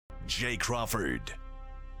Jay Crawford,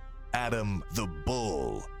 Adam the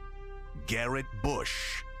Bull, Garrett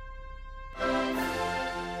Bush,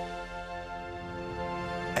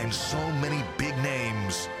 and so many big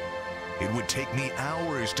names, it would take me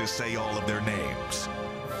hours to say all of their names.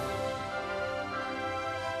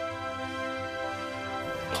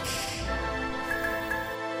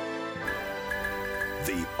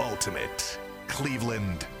 The ultimate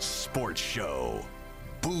Cleveland sports show.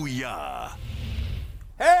 Booyah!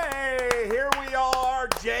 Hey, here we are.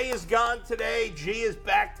 Jay is gone today. G is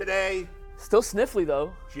back today. Still sniffly,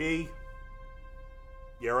 though. G,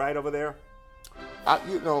 you all right over there? I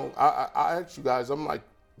asked you guys, I'm like,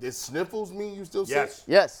 did sniffles mean you still sick?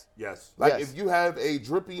 Yes. Yes. Like, Yes. if you have a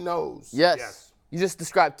drippy nose. Yes. Yes. You just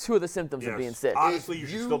described two of the symptoms Yes. of being sick. Honestly, you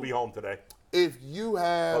should you- still be home today. If you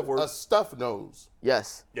have a stuffed nose,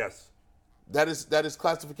 Yes. Yes. that is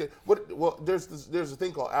classification. Well, there's a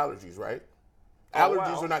thing called allergies, right? Oh, Allergies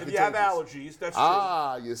well, are not if contagious. you have allergies, that's true.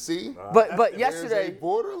 Ah, you see? But There's a yesterday,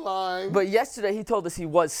 borderline. but yesterday he told us he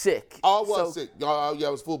was sick. I was So sick. Yeah, I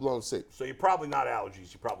was full-blown sick. So you're probably not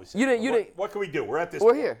allergies. You're probably sick. You didn't- What can we do? We're at this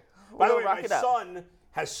We're point. here. By the We're way, gonna my rock it out. son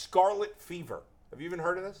has scarlet fever. Have you even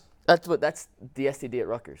heard of this? That's the STD at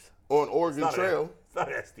Rutgers. On Oregon Not Trail. It's not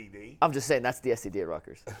STD. I'm just saying that's the STD at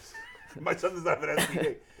Rutgers. My son does not have an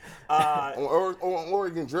STD. On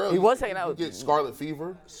Oregon Trail. He was hanging out You with- get scarlet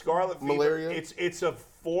fever. Scarlet fever. Malaria? It's a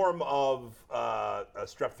form of a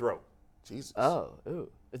strep throat. Jesus. Oh, ooh.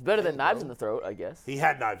 It's better than knives in the throat, I guess. He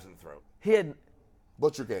had knives in the throat. He had.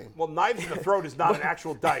 Butcher game. Well, knives in the throat is not an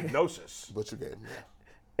actual diagnosis. Butcher game. Yeah.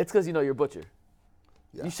 It's because you know you're butcher.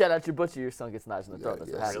 Yeah. You shout out your butcher, your son gets knives in the throat.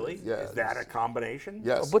 That's what yes. happens. Really? Yeah, Is that a combination?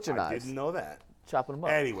 Yes. Oh, butcher I knives. didn't know that. Chopping them up.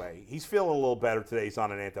 Anyway, he's feeling a little better today. He's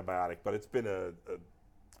on an antibiotic, but it's been a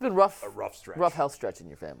It's been rough. rough stretch. Rough health stretch in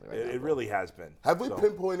your family, right? now, It bro. really has been. Have we So,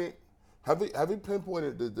 pinpointed? Have we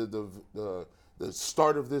pinpointed the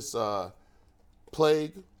start of this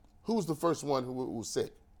plague? Who was the first one who was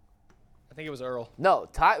sick? I think it was Earl. No,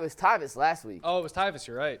 it was Tyvus last week. Oh, it was Tyvus.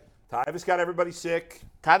 You're right. Tyvus got everybody sick.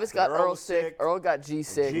 Tyvus got Earl Earl was sick. sick. Earl got G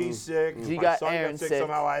sick. G sick. G My got son Aaron got sick. sick.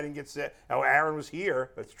 Somehow I didn't get sick. Oh, Aaron was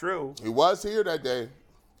here. That's true. He was here that day.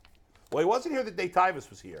 Well, he wasn't here the day Tyvus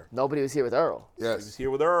was here. Nobody was here with Earl. He was Yes.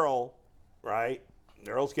 here with Earl, right?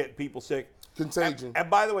 Earl's getting people sick. Contagion. And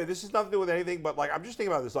by the way, this has nothing to do with anything, but like I'm just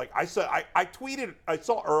thinking about this. Like I tweeted, I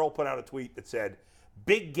saw Earl put out a tweet that said,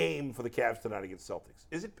 "Big game for the Cavs tonight against Celtics."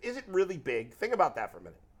 Is it really big? Think about that for a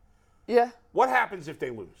minute. Yeah. What happens if they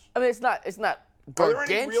lose? I mean, it's not Are there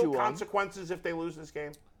any real gargantuan. consequences if they lose this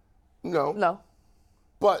game? No. No.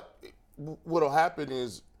 But what'll happen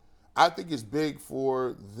is, I think it's big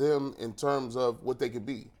for them in terms of what they could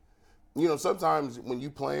be. You know, sometimes when you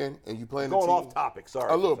playing and you playing Going a team, off topic,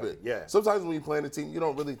 sorry. a little for a bit. second. Yeah. Sometimes when you playing a team, you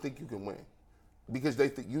don't really think you can win because they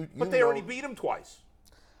think you. But they already beat them twice.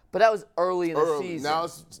 But that was early in the early. season.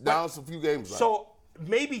 Now it's a few games left. So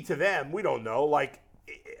maybe to them, we don't know. Like,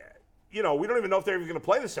 you know, we don't even know if they're even going to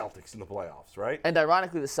play the Celtics in the playoffs, right? And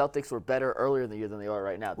ironically, the Celtics were better earlier in the year than they are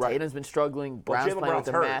right now. Right. Tatum's been struggling. Brown's Jaylen playing with Brown's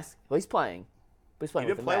the hurt. mask. Well, he's playing. But he's playing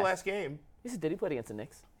He with didn't the play mask. last game. Yes, he did. He played against the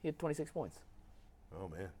Knicks. He had 26 points. Oh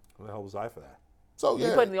man, who the hell was I for that? So He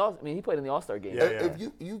yeah, played in the he played in the All-Star game. Yeah. if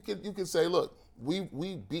you can say, look, we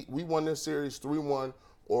won this series 3-1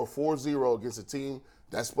 or 4-0 against a team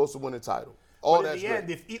that's supposed to win a title. All But in that's the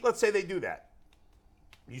great. end, let's say they do that,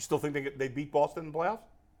 you still think they beat Boston in the playoffs?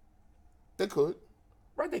 They could.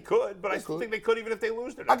 Right, they could, but I still could. think they could even if they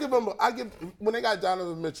lose their I next give when they got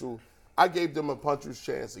Donovan Mitchell, I gave them a puncher's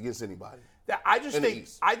chance against anybody. I just in the think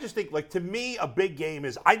East. like to me a big game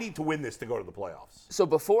is I need to win this to go to the playoffs. So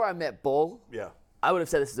before I met Bull, Yeah. I would have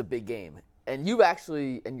said this is a big game. And you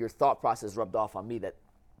actually, and your thought process rubbed off on me that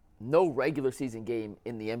no regular season game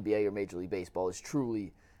in the NBA or Major League Baseball is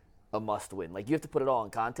truly a must-win. Like, you have to put it all in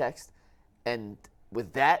context. And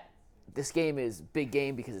with that, this game is big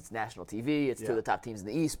game because it's national TV. It's two of the top teams in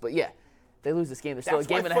the East. But, yeah, they lose this game. There's still a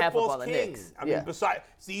That's why game and a half up football's on the king. Knicks. I mean, besides,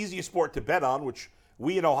 it's the easiest sport to bet on, which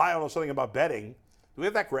we in Ohio know something about betting. Do we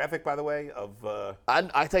have that graphic, by the way, of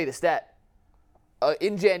I'll tell you the stat.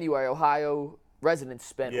 In January, Ohio residents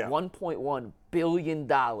spent Yeah. $1.1 billion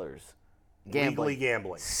gambling. legally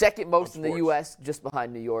gambling? Second most in the sports. U.S., just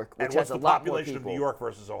behind New York, which And has what's a the lot more population of people. New York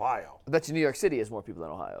versus Ohio? I bet you New York City has more people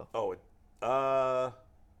than Ohio. Oh,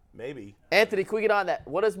 maybe. Anthony, can we get on that?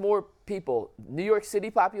 What is more people, New York City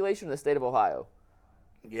population or the state of Ohio?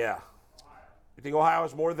 Yeah. You think Ohio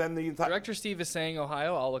is more than the entire? Director Steve is saying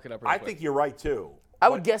Ohio. I'll look it up real I quick. think you're right too. I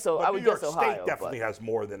would guess so. But I would New York guess Ohio. State definitely but- has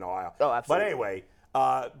more than Ohio. Oh, absolutely. But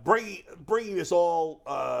anyway, bringing this all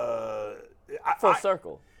Full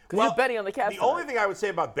circle. Because you're betting on the Cavs. The only thing I would say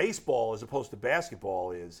about baseball as opposed to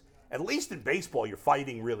basketball is, at least in baseball, you're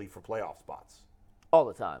fighting really for playoff spots. all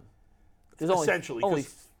the time. There's Essentially, only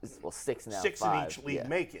 'cause six now. 6 five. in each league Yeah.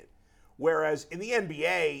 make it. Whereas in the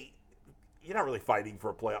NBA, you're not really fighting for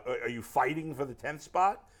a playoff. Are you fighting for the 10th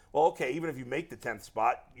spot? Well, okay, even if you make the 10th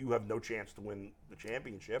spot, you have no chance to win the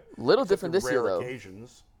championship. Little except different in this year, rare though.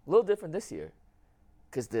 occasions. A little different this year.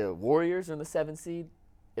 Because the Warriors are in the 7th seed.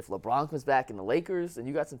 If LeBron comes back in the Lakers, and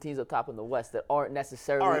you got some teams up top in the West that aren't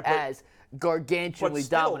necessarily All right, but- as gargantuanly But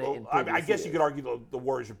still, dominant in I previous guess you years. could argue the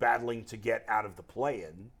Warriors are battling to get out of the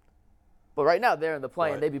play-in. But right now, they're in the play,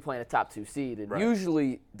 Right. and they'd be playing a top 2 seed. And Right.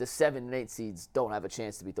 usually, the 7 and 8 seeds don't have a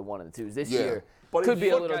chance to beat the 1 and the 2s. This Yeah. year But could if be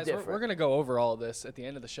you a look, little Guys, different. we're going to go over all of this at the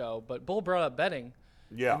end of the show, but Bull brought up betting.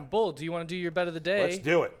 Yeah. And Bull, do you want to do your bet of the day? Let's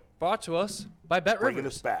do it. Brought to us by Bet Bringing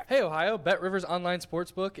Rivers. us back. Hey, Ohio, Bet Rivers Online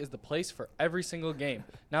Sportsbook is the place for every single game.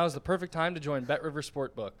 Now is the perfect time to join Bet Rivers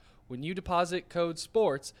Sportbook. When you deposit code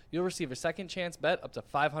SPORTS, you'll receive a second chance bet up to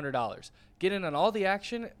 $500. Get in on all the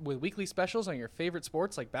action with weekly specials on your favorite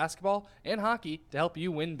sports like basketball and hockey to help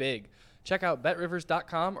you win big. Check out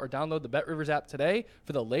BetRivers.com or download the Bet Rivers app today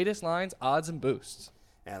for the latest lines, odds, and boosts.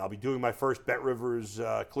 And I'll be doing my first Bet Rivers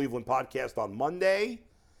Cleveland podcast on Monday.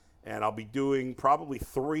 And I'll be doing probably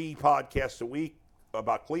 3 podcasts a week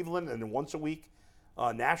about Cleveland, and then once a week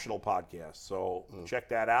national podcast. So check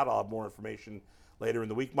that out. I'll have more information later in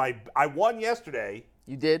the week. I won yesterday.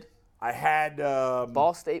 You did? I had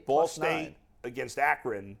Ball State Ball plus State 9. against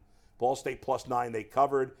Akron. Ball State plus 9. They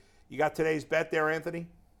covered. You got today's bet there, Anthony?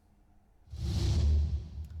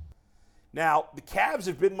 Now, the Cavs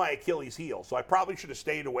have been my Achilles heel, so I probably should have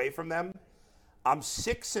stayed away from them. I'm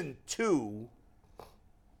 6-2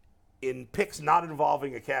 in picks not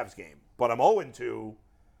involving a Cavs game, but I'm 0-2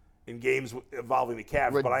 in games involving the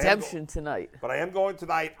Cavs. Redemption tonight. But I am going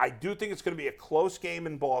tonight. I do think it's going to be a close game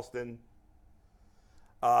in Boston.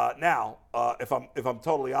 Now, if I'm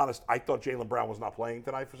totally honest, I thought Jaylen Brown was not playing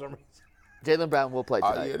tonight for some reason. Jaylen Brown will play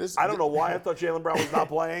tonight. I don't know why I thought Jaylen Brown was not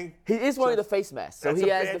playing. He is wearing the face mask, so That's he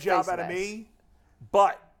a has bad the job face out of mask. me.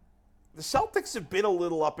 But the Celtics have been a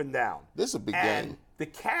little up and down. This is a big And game. the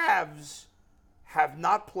Cavs have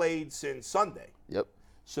not played since Sunday. Yep.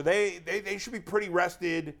 So they should be pretty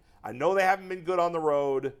rested. I know they haven't been good on the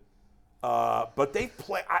road, but they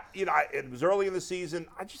play. It was early in the season.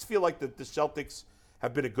 I just feel like the Celtics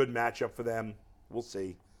have been a good matchup for them. We'll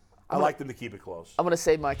see. I like them to keep it close. I'm going to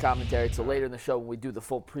save my commentary till later in the show when we do the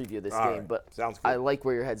full preview of this All game, right. but Sounds good. I like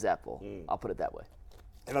where your head's at, Bull. I'll put it that way.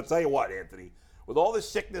 And I'll tell you what, Anthony, with all this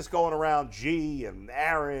sickness going around, G and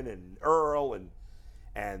Aaron and Earl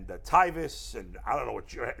and Tyvis and I don't know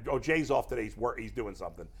what Jay's off today. He's doing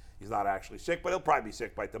something. He's not actually sick, but he'll probably be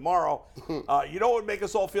sick by tomorrow. You know what would make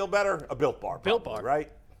us all feel better? A Built Bar. Built probably, Bar.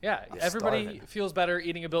 right? Yeah, everybody feels better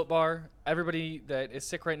eating a Built Bar. Everybody that is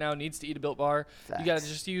sick right now needs to eat a Built Bar. You got to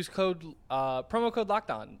just use promo code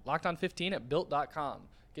LOCKEDON 15 at Built.com.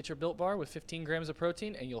 Get your Built Bar with 15 grams of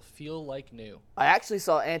protein, and you'll feel like new. I actually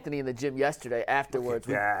saw Anthony in the gym yesterday afterwards.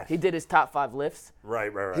 Look at that. He did his top 5 lifts.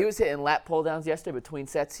 Right. He was hitting lat pull downs yesterday between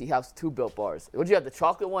sets. He has 2 Built Bars. Would you have the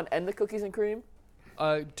chocolate one and the cookies and cream?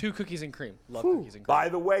 2 cookies and cream. Love cookies and cream. By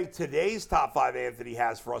the way, today's top 5 Anthony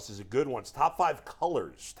has for us is a good one. It's top 5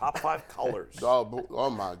 colors. Top 5 colors. Oh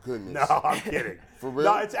my goodness. No, I'm kidding. For real?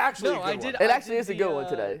 No, it's actually No, a I good did. one. It actually I did is a good one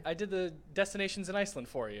today. I did the destinations in Iceland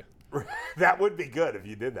for you. That would be good if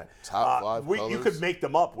you did that. Top 5 You colors. could make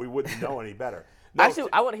them up. We wouldn't know any better. No,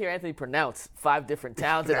 Actually, I want to hear Anthony pronounce 5 different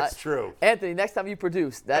towns. That's true. Anthony, next time you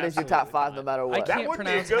produce, that is your top 5 no matter I what. That can't would be a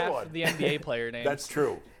pronounce good half one. of the NBA player names. That's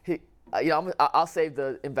true. I'll save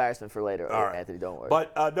the embarrassment for later, All right. Anthony. Don't worry.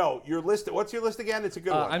 But no, your list. What's your list again? It's a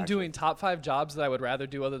good one. I'm actually. doing top 5 jobs that I would rather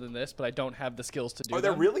do other than this, but I don't have the skills to do Are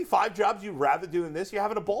there them. really 5 jobs you'd rather do than this? You're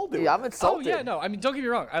having a ball doing. yeah, I'm it. insulted. Oh, yeah, no. I mean, don't get me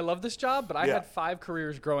wrong. I love this job, but I Yeah. had 5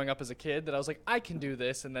 careers growing up as a kid that I was like, I can do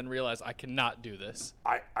this, and then realized I cannot do this.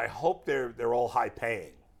 I hope they're all high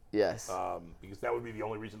paying. Yes. Because that would be the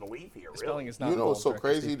only reason to leave here. Spelling Really. is not You know what's so involved,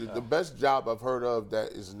 correct, crazy? Steve? The best job I've heard of that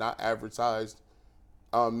is not advertised.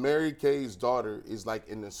 Mary Kay's daughter is like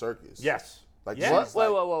in the circus. Yes. Like Yes. what? she's Wait,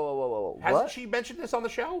 like- whoa. Hasn't What? she mentioned this on the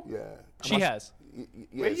show? Yeah. She has. Yeah,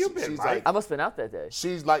 Where you been, she's Mike? like I must have been out that day.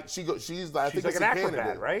 she's like she's I She's think like it's an in acrobat,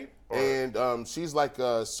 Canada, right? Or- And she's like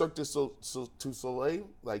Cirque du Soleil,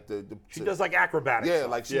 like the She does like acrobatics. yeah,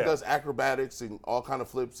 stuff. like she does acrobatics and all kind of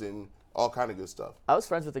flips and all kind of good stuff. I was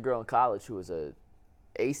friends with a girl in college who was a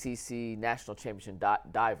ACC national championship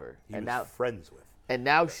diver, He and was now friends with.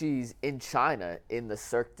 she's in China in the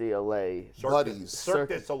Cirque du Soleil. Buddies. Cirque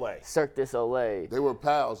du Soleil. Cirque du Soleil. They were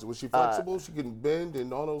pals. Was she flexible? She can bend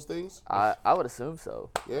and all those things. I would assume so.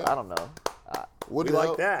 Yeah. I don't know. What We the like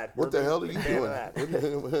hell, that. What the hell are you Big fan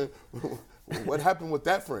of doing? What happened with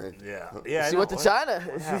that friend? Yeah. She went to China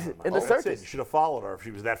in the That's it. circus. You should have followed her if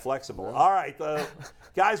she was that flexible. All right,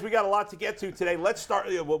 guys, we got a lot to get to today. Let's start.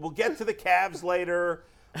 We'll get to the Cavs later.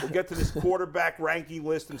 We'll get to this quarterback ranking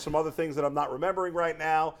list and some other things that I'm not remembering right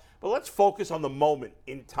now. But let's focus on the moment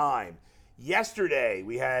in time. Yesterday,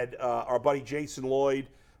 we had our buddy Jason Lloyd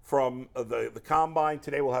from the Combine.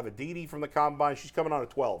 Today, we'll have Aditi from the Combine. She's coming on at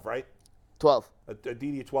 12, right? 12.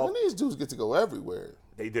 Aditi at 12. When these dudes get to go everywhere.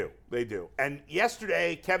 They do. And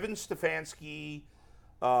yesterday, Kevin Stefanski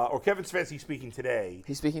speaking today.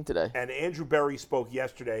 He's speaking today. And Andrew Berry spoke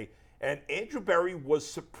yesterday. And Andrew Berry was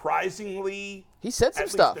surprisingly, He said some at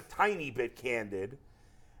stuff. least a tiny bit candid.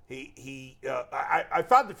 I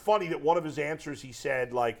found it funny that one of his answers, he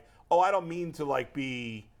said, like, oh, I don't mean to, like,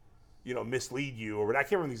 be, mislead you. Or I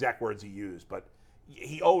can't remember the exact words he used, but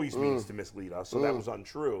he always means to mislead us, so that was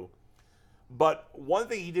untrue. But one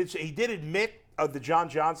thing he did say, he did admit of the John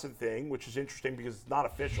Johnson thing, which is interesting because it's not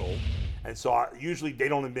official. And so usually they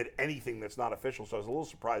don't admit anything that's not official, so I was a little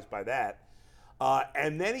surprised by that.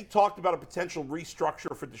 And then he talked about a potential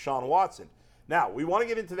restructure for Deshaun Watson. Now, we want to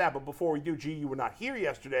get into that, but before we do, G, you were not here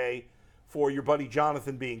yesterday for your buddy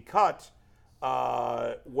Jonathan being cut.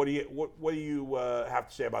 What do you have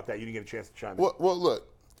to say about that? You didn't get a chance to chime in. Well, look,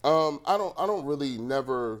 I don't really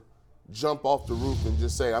never jump off the roof and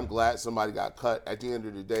just say I'm glad somebody got cut. At the end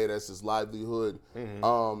of the day, that's his livelihood.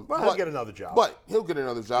 Well, he'll get another job. But he'll get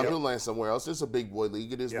another job. Yep. He'll land somewhere else. It's a big boy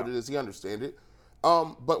league. It is what Yep. it is. He understands it.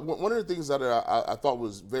 But one of the things that I thought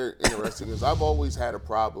was very interesting is I've always had a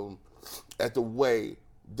problem at the way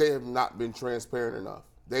they have not been transparent enough.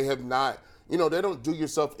 They have not, they don't do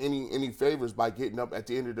yourself any favors by getting up at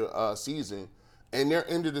the end of the season. And their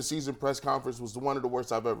end of the season press conference was one of the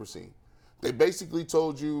worst I've ever seen. They basically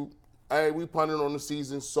told you, hey, we punted on the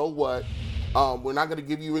season, so what? We're not going to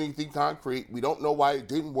give you anything concrete. We don't know why it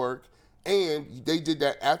didn't work. And they did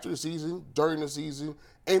that after the season, during the season,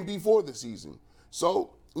 and before the season.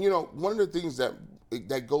 So, one of the things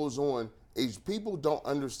that goes on is people don't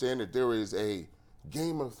understand that there is a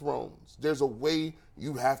Game of Thrones. There's a way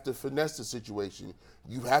you have to finesse the situation.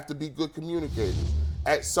 You have to be good communicators.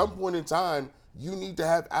 At some point in time, you need to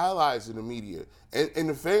have allies in the media. And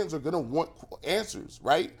the fans are going to want answers,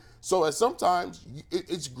 right? So sometimes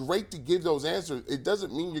it's great to give those answers. It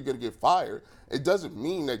doesn't mean you're going to get fired. It doesn't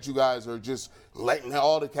mean that you guys are just letting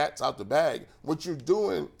all the cats out the bag. What you're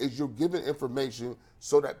doing is you're giving information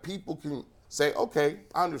so that people can say, okay,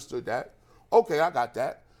 I understood that. Okay, I got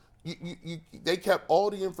that. They kept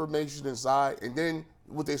all the information inside, and then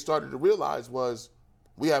what they started to realize was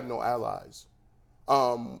we have no allies.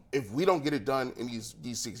 If we don't get it done in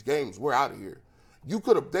these 6 games, we're out of here.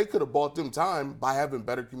 They could have bought them time by having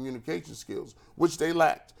better communication skills, which they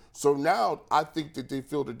lacked. So now I think that they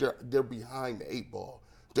feel that they're behind the 8 ball.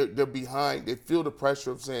 They're behind. They feel the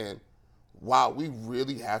pressure of saying, wow, we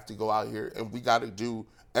really have to go out here and we got to do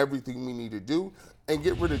everything we need to do. And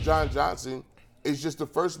get rid of John Johnson is just the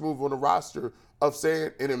first move on the roster of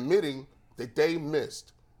saying and admitting that they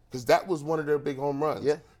missed, because that was one of their big home runs.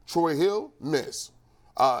 Yeah. Troy Hill, miss.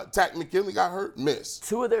 Tack McKinley got hurt, miss.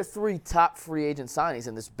 2 of their 3 top free agent signings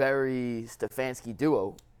in this Berry-Stefanski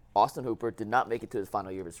duo, Austin Hooper did not make it to his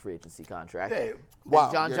final year of his free agency contract. Hey, wow.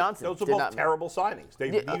 And John Yeah. Johnson Those were did both not. terrible signings.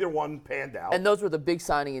 Neither one panned out. And those were the big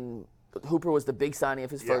signing. And Hooper was the big signing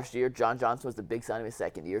of his Yeah. first year. John Johnson was the big signing of his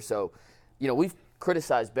second year. So, we've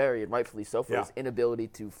criticized Berry, and rightfully so, for his inability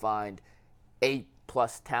to find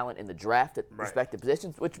A-plus talent in the draft at respective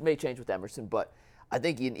positions, which may change with Emerson. But I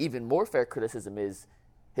think an even more fair criticism is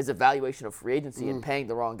his evaluation of free agency and paying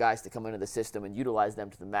the wrong guys to come into the system and utilize them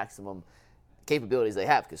to the maximum capabilities they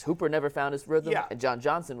have, because Hooper never found his rhythm, and John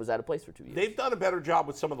Johnson was out of place for 2 years. They've done a better job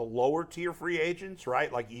with some of the lower tier free agents,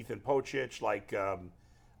 right? Like Ethan Pocic, like can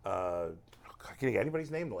you get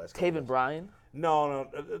anybody's name the last couple Taven of Bryan. No.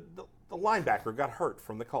 The linebacker got hurt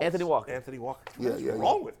from the Colts. Anthony Walker. What's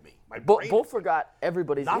wrong with me? My Bull brain forgot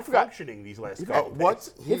everybody's. not he forgot, functioning these last couple What?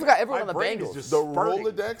 days. he forgot everyone My on the brain Bengals. is just The spurting.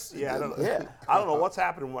 Rolodex? Yeah, I don't know. Yeah. I don't know what's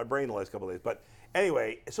happened with my brain the last couple of days. But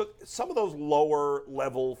anyway, so some of those lower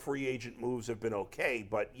level free agent moves have been okay.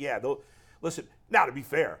 But yeah, listen, now to be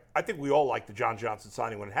fair, I think we all liked the John Johnson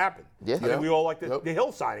signing when it happened. Yeah. I think we all liked the Yep.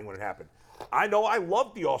 Hill signing when it happened. I know I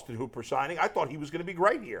loved the Austin Hooper signing. I thought he was going to be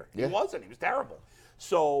great here. Yeah. He wasn't. He was terrible.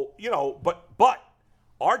 So, but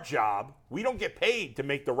our job, we don't get paid to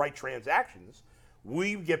make the right transactions.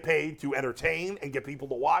 We get paid to entertain and get people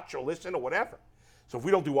to watch or listen or whatever. So if we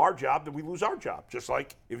don't do our job, then we lose our job. Just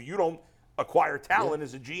like if you don't acquire talent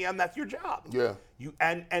as a GM, that's your job. Yeah.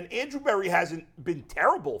 And Andrew Berry hasn't been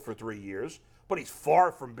terrible for 3 years, but he's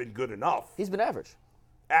far from been good enough. He's been average.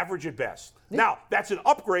 Average at best. Yeah. Now, that's an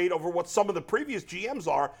upgrade over what some of the previous GMs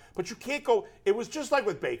are, but you can't go. It was just like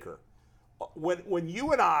with Baker. When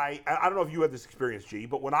you and I don't know if you had this experience, G,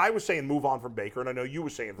 but when I was saying move on from Baker, and I know you were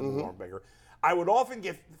saying move on from Baker, I would often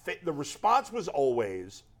get the response was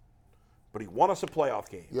always, but he won us a playoff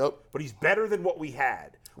game. Yep. But he's better than what we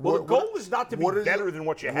had. Well, the goal is not to be better than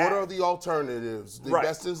what you had. What are the alternatives? The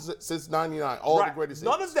best since '99, the greatest.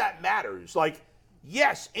 None of that matters. Like,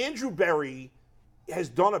 yes, Andrew Berry has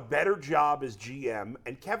done a better job as GM,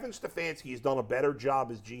 and Kevin Stefanski has done a better job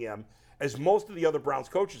as GM as most of the other Browns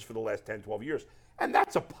coaches for the last 10, 12 years. And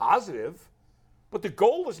that's a positive. But the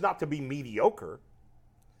goal is not to be mediocre.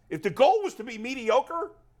 If the goal was to be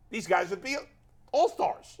mediocre, these guys would be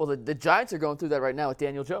all-stars. Well, the Giants are going through that right now with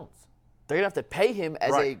Daniel Jones. They're going to have to pay him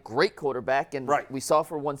as a great quarterback. And we saw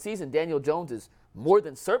for one season, Daniel Jones is more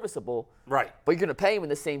than serviceable. Right. But you're going to pay him in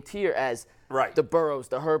the same tier as the Burrows,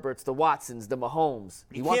 the Herberts, the Watsons, the Mahomes.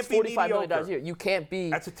 He wants $45 million a year. You can't be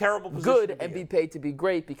that's a terrible position good and be paid to be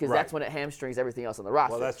great because that's when it hamstrings everything else on the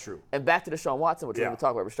roster. Well, that's true. And back to Deshaun Watson, which we're going to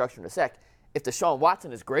talk about restructuring in a sec. If Deshaun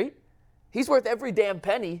Watson is great, he's worth every damn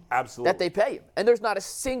penny that they pay him. And there's not a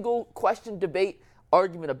single question, debate,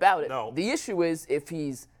 argument about it. No. The issue is if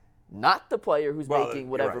he's not the player who's making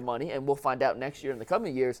whatever money, and we'll find out next year in the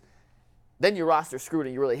coming years, then your roster's screwed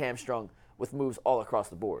and you're really hamstrung with moves all across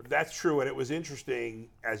the board. That's true, and it was interesting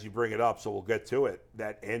as you bring it up, so we'll get to it,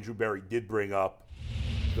 that Andrew Berry did bring up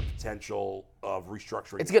the potential of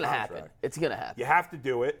restructuring. It's going to happen. It's going to happen. You have to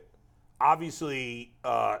do it. Obviously,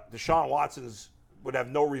 Deshaun Watson's would have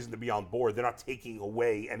no reason to be on board. They're not taking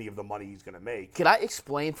away any of the money he's going to make. Can I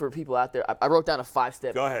explain for people out there? I wrote down a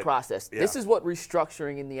 5-step process. Yeah. This is what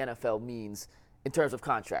restructuring in the NFL means in terms of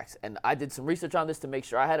contracts. And I did some research on this to make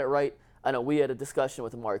sure I had it right. I know we had a discussion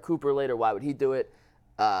with Amari Cooper later. Why would he do it?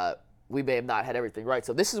 We may have not had everything right.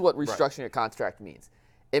 So this is what restructuring a contract means.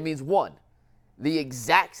 It means, one, the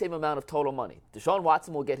exact same amount of total money. Deshaun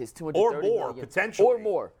Watson will get his $230 million, potentially. or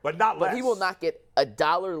more. But not less. But he will not get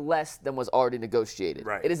 $1 less than was already negotiated.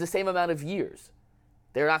 Right. It is the same amount of years.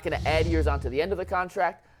 They're not going to add years onto the end of the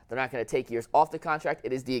contract. They're not going to take years off the contract.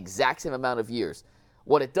 It is the exact same amount of years.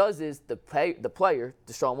 What it does is the player,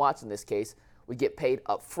 Deshaun Watson in this case, would get paid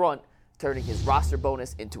up front, turning his roster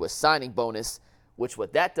bonus into a signing bonus, which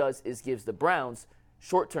what that does is gives the Browns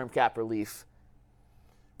short-term cap relief,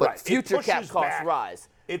 but future cap costs rise.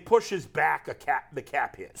 It pushes back the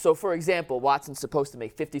cap hit. So, for example, Watson's supposed to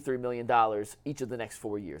make $53 million each of the next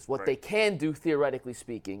 4 years. What they can do, theoretically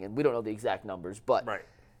speaking, and we don't know the exact numbers, but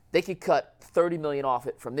they could cut $30 million off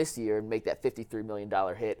it from this year and make that $53 million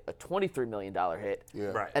hit a $23 million hit. Yeah.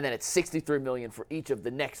 Right. And then it's $63 million for each of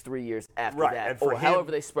the next 3 years after that, and for or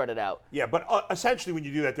however they spread it out. Yeah, but essentially when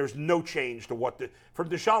you do that, there's no change to what from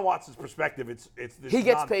Deshaun Watson's perspective, it's he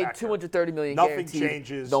gets paid $230 million Nothing guaranteed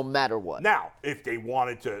changes no matter what. Now, if they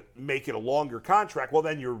wanted to make it a longer contract, well,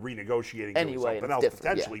 then you're renegotiating anyway, something else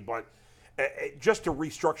potentially. But just to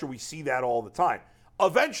restructure, we see that all the time.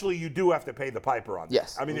 Eventually, you do have to pay the piper on this.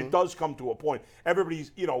 Yes. I mean, it does come to a point. Everybody's,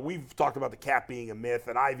 we've talked about the cap being a myth,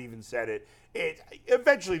 and I've even said it.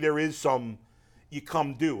 Eventually, there is some you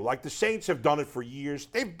come due. Like the Saints have done it for years,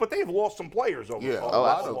 but they've lost some players over.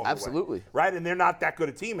 Absolutely. The way, right, and they're not that good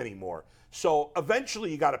a team anymore. So eventually,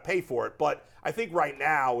 you got to pay for it. But I think right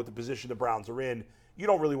now, with the position the Browns are in, you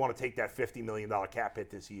don't really want to take that $50 million cap hit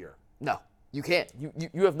this year. No. You can't.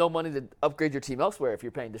 You have no money to upgrade your team elsewhere if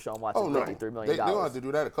you're paying Deshaun Watson $53 million. They don't have to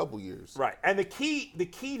do that a couple years. Right. And the key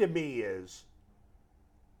to me is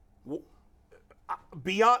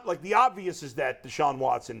beyond, like, the obvious is that Deshaun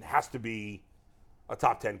Watson has to be a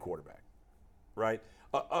top 10 quarterback, right?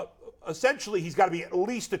 Essentially, he's got to be at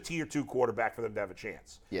least a tier 2 quarterback for them to have a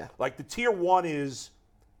chance. Yeah. Like the tier 1 is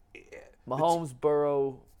Mahomes,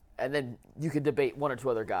 Burrow, and then you could debate one or two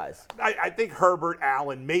other guys. I think Herbert,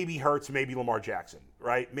 Allen, maybe Hurts, maybe Lamar Jackson,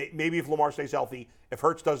 right? Maybe if Lamar stays healthy, if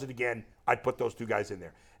Hurts does it again, I'd put those two guys in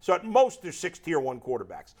there. So at most, there's 6 tier 1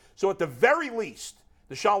 quarterbacks. So at the very least,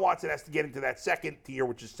 Deshaun Watson has to get into that second tier,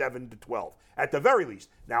 which is 7 to 12. At the very least.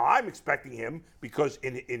 Now, I'm expecting him because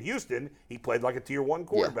in Houston, he played like a tier 1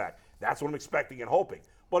 quarterback. Yeah. That's what I'm expecting and hoping.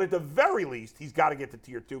 But at the very least, he's got to get to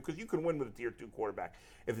tier 2 because you can win with a tier 2 quarterback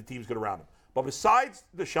if the team's good around him. But besides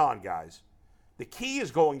Deshaun, guys, the key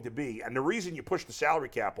is going to be, and the reason you push the salary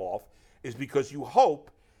cap off is because you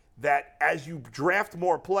hope that as you draft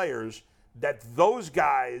more players, that those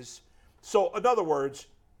guys, so in other words,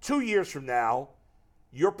 2 years from now,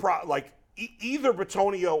 you're either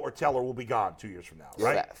Bitonio or Teller will be gone 2 years from now,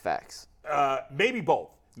 right? Facts. Maybe both.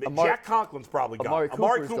 Jack Conklin's probably gone.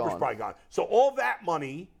 Amari Cooper's probably gone. So all that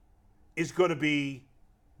money is going to be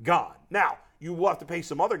gone. Now, you will have to pay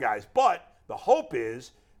some other guys. But the hope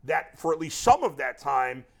is that for at least some of that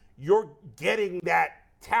time, you're getting that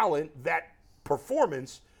talent, that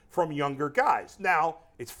performance from younger guys. Now,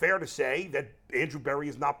 it's fair to say that Andrew Berry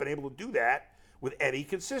has not been able to do that with any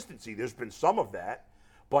consistency. There's been some of that,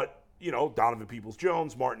 but, Donovan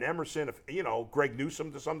Peoples-Jones, Martin Emerson, Greg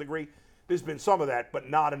Newsome to some degree, there's been some of that, but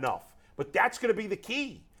not enough. But that's going to be the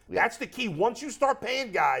key. Yeah. That's the key. Once you start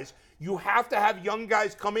paying guys, you have to have young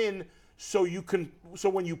guys come in so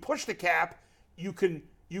when you push the cap, you can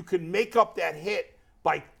make up that hit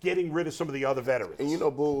by getting rid of some of the other veterans. And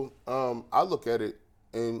Boo, I look at it,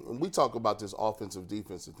 and we talk about this offensive,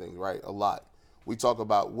 defensive thing, right, a lot. We talk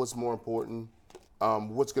about what's more important,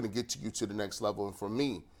 what's going to get you to the next level. And for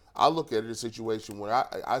me, I look at it a situation where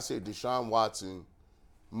I say Deshaun Watson,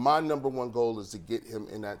 my number one goal is to get him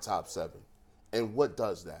in that top 7. And what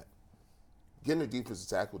does that? Getting a defensive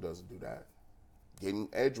tackle doesn't do that. Getting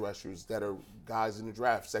edge rushers that are guys in the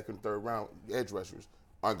draft, second, third round edge rushers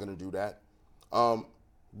aren't going to do that.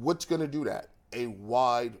 What's going to do that? A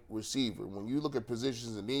wide receiver. When you look at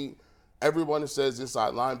positions in need, everyone says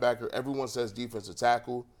inside linebacker, everyone says defensive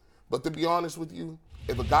tackle. But to be honest with you,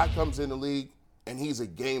 if a guy comes in the league and he's a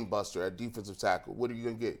game buster at defensive tackle, what are you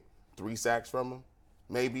going to get? 3 sacks from him?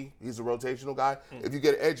 Maybe. He's a rotational guy. If you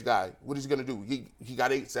get an edge guy, what is he going to do? He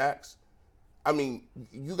got 8 sacks? I mean,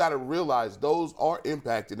 you got to realize those are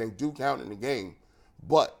impacted. They do count in the game.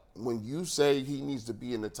 But when you say he needs to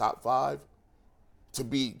be in the top 5 to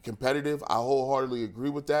be competitive, I wholeheartedly agree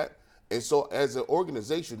with that. And so as an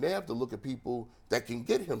organization, they have to look at people that can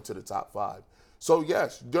get him to the top 5. So,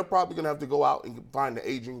 yes, they're probably going to have to go out and find an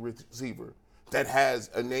aging receiver that has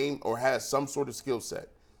a name or has some sort of skill set.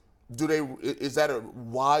 Is that a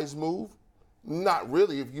wise move? Not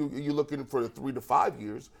really if you're looking for 3 to 5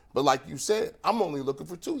 years. But like you said, I'm only looking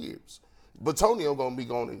for 2 years. Batonio going to be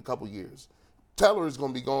gone in a couple years. Teller is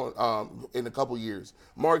going to be gone in a couple years.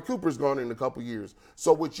 Mari Cooper's gone in a couple years.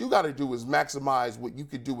 So what you got to do is maximize what you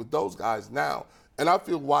could do with those guys now. And I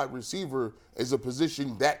feel wide receiver is a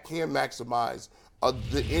position that can maximize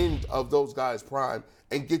the end of those guys' prime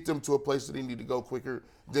and get them to a place that they need to go quicker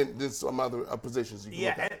than some other positions.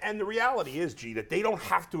 And the reality is, G, that they don't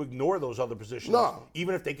have to ignore those other positions,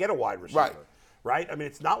 even if they get a wide receiver. Right? I mean,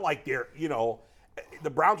 it's not like they're, the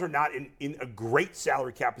Browns are not in a great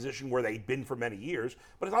salary cap position where they've been for many years,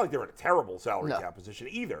 but it's not like they're in a terrible salary cap position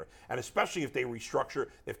either. And especially if they restructure,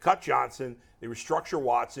 they've cut Johnson, they restructure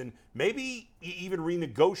Watson, maybe even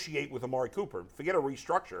renegotiate with Amari Cooper. Forget a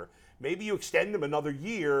restructure. Maybe you extend him another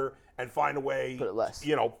year and find a way, put it less.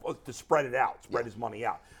 To spread it out, spread his money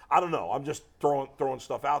out. I don't know. I'm just throwing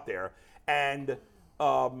stuff out there. And,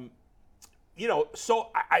 so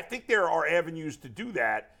I think there are avenues to do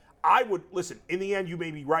that. I would, listen, in the end, you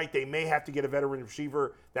may be right. They may have to get a veteran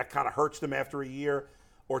receiver. That kind of hurts them after a year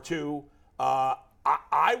or two.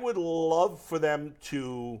 I would love for them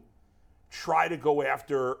to try to go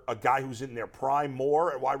after a guy who's in their prime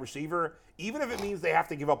more at wide receiver, even if it means they have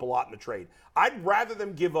to give up a lot in the trade. I'd rather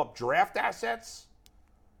them give up draft assets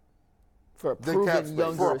for a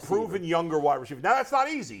proven younger wide receiver. Now, that's not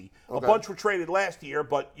easy. Okay. A bunch were traded last year,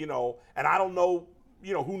 but, and I don't know,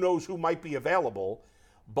 who knows who might be available.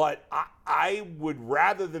 But I would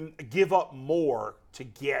rather them give up more to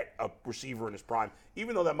get a receiver in his prime,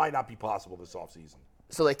 even though that might not be possible this offseason.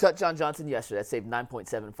 So they cut John Johnson yesterday. That saved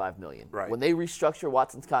 $9.75 million. Right. When they restructure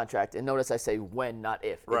Watson's contract, and notice I say when, not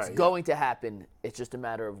if. It's going to happen. It's just a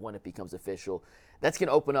matter of when it becomes official. That's going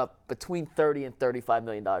to open up between $30 and $35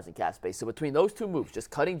 million in cap space. So between those two moves, just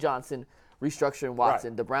cutting Johnson, restructuring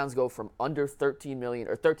Watson, the Browns go from under $13 million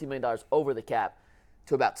over the cap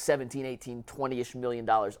to about 17, 18, 20-ish million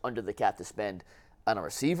dollars under the cap to spend on a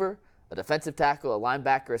receiver, a defensive tackle, a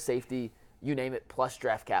linebacker, a safety, you name it, plus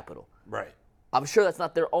draft capital. Right. I'm sure that's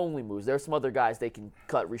not their only moves. There are some other guys they can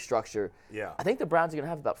cut, restructure. Yeah. I think the Browns are going to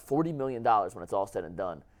have about $40 million when it's all said and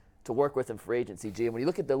done to work with in free agency, G. And when you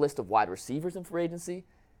look at the list of wide receivers in free agency,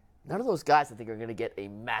 none of those guys I think are going to get a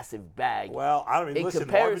massive bag. Well, listen,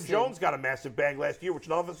 Marvin Jones got a massive bag last year, which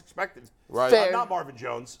none of us expected. Right. Fair. Not Marvin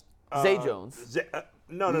Jones. Zay Jones.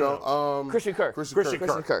 No. Christian Kirk. Christian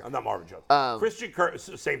Kirk. I'm not Marvin Jones. Christian Kirk,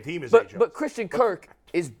 same team as Zay Jones. But Christian Kirk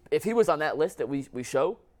is, if he was on that list that we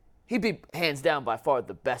show, he'd be hands down by far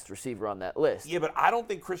the best receiver on that list. Yeah, but I don't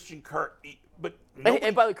think Christian Kirk.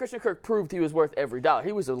 And by the way, Christian Kirk proved he was worth every dollar.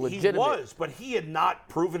 He was a legitimate. He was, but he had not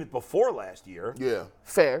proven it before last year. Yeah.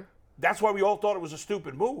 Fair. That's why we all thought it was a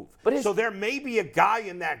stupid move. So there may be a guy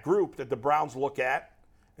in that group that the Browns look at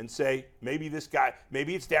and say, maybe this guy,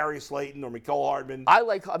 maybe it's Darius Slayton or Mecole Hardman.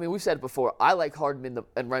 We've said it before, I like Hardman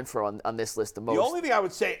and Renfro on this list the most. The only thing I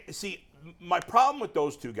would say, my problem with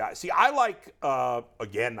those two guys. See, I like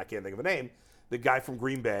again, I can't think of a name. The guy from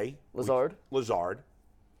Green Bay, Lazard.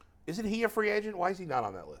 Isn't he a free agent? Why is he not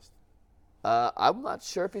on that list? I'm not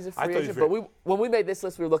sure if he's a free thought he agent, was but when we made this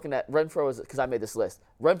list, we were looking at Renfro because I made this list.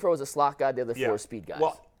 Renfro is a slot guy. The other four are speed guys.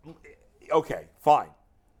 Well, okay, fine.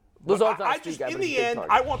 Lazard's not a I speed just, guy, in but he's the a big end,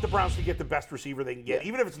 target. I want the Browns to get the best receiver they can get,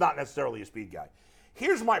 even if it's not necessarily a speed guy.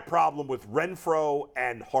 Here's my problem with Renfro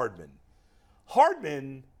and Hardman.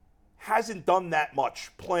 Hardman hasn't done that much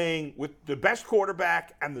playing with the best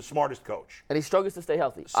quarterback and the smartest coach. And he struggles to stay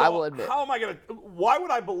healthy. So I will admit. How am I going to? Why would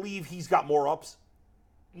I believe he's got more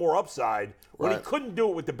upside when he couldn't do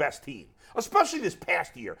it with the best team, especially this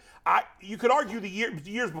past year? You could argue the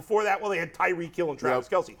years before that, well, they had Tyreek Hill and Travis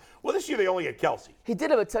Kelce. Well, this year they only had Kelce. He did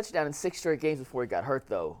have a touchdown in 6 straight games before he got hurt,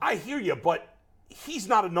 though. I hear you, but he's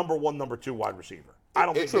not a number 1, number 2 wide receiver. I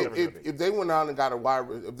don't think he's ever going to be. If they went out and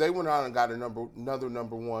got another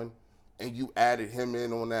number 1, and you added him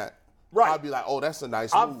in on that, I'd be like, oh, that's a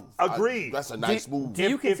nice move. Agreed. That's a nice move. Do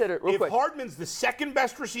you consider real quick? If Hardman's the second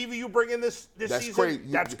best receiver you bring in this season,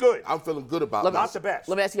 great. That's good. I'm feeling good about that. Not the best.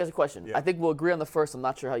 Let me ask you guys a question. I think we'll agree on the first. I'm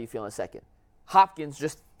not sure how you feel in a second. Hopkins,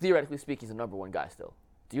 just theoretically speaking, is a number 1 guy still.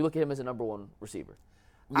 Do you look at him as a number 1 receiver?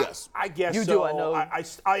 Yes. I guess you so. do, I know.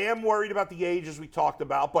 I am worried about the age, as we talked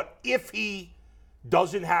about, but if he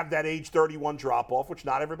doesn't have that age 31 drop-off, which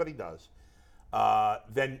not everybody does,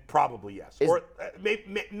 then probably yes. Or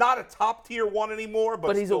maybe not a top-tier 1 anymore,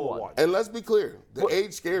 but he's still a 1. And let's be clear, the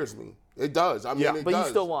age scares me. It does. I mean, it does. But you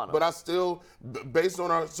still want him. But I still, based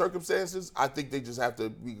on our circumstances, I think they just have to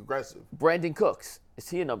be aggressive. Brandon Cooks, is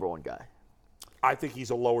he a number 1 guy? I think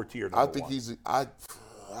he's a lower tier number 1. I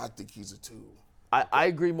think he's a 2. I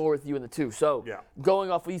agree more with you in the 2. So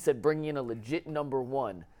going off what you said, bringing in a legit number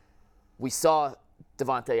 1, we saw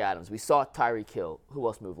Devontae Adams. We saw Tyreek Hill. Who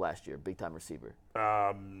else moved last year? Big-time receiver.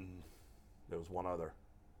 There was one other.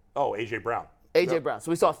 Oh, A.J. Brown. A.J. Brown. So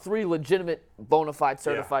we saw 3 legitimate, bona fide,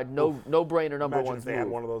 certified, no-brainer number Imagine 1s if they had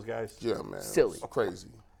move. one of those guys. Yeah, man. Silly. It's crazy.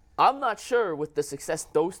 I'm not sure with the success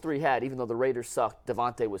those 3 had, even though the Raiders sucked,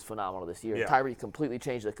 Devontae was phenomenal this year. Yeah. Tyreek completely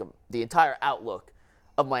changed the entire outlook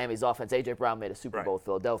of Miami's offense. A.J. Brown made a Super Bowl with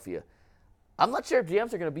Philadelphia. I'm not sure if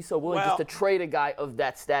GMs are going to be so willing just to trade a guy of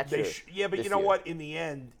that stature. But you know what? In the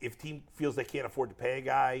end, if team feels they can't afford to pay a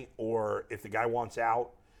guy, or if the guy wants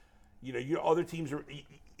out, other teams are.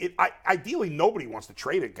 Ideally, nobody wants to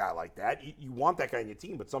trade a guy like that. You want that guy in your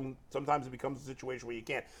team, but sometimes it becomes a situation where you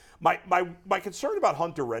can't. My concern about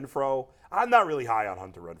Hunter Renfrow, I'm not really high on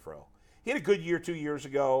Hunter Renfrow. He had a good year 2 years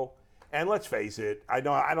ago, and let's face it, I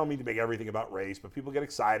don't mean to make everything about race, but people get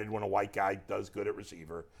excited when a white guy does good at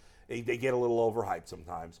receiver. They get a little overhyped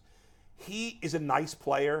sometimes. He is a nice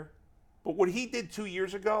player, but what he did 2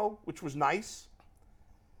 years ago, which was nice,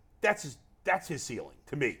 that's his ceiling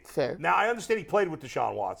to me. Fair. Now, I understand he played with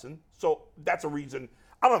Deshaun Watson, so that's a reason.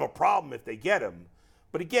 I don't have a problem if they get him.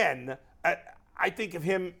 But again, I think of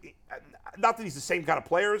him, not that he's the same kind of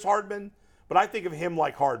player as Hardman, but I think of him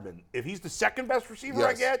like Hardman. If he's the second best receiver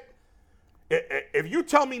I get, if you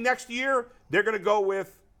tell me next year they're going to go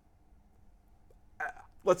with,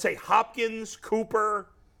 let's say, Hopkins, Cooper,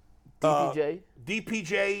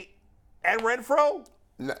 DPJ, and Renfro,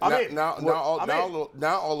 Now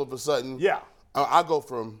all of a sudden, I go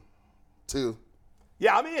from 2.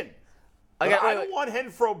 Yeah, I'm in. I don't want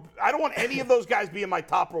Renfro. I don't want any of those guys being my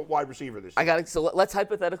top wide receiver this year. So let's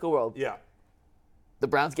hypothetical world. Yeah. The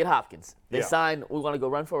Browns get Hopkins. They sign. We want to go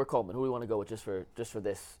Renfro or Coleman. Who do we want to go with just for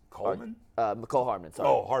this? Coleman? McCall Hardman. Sorry.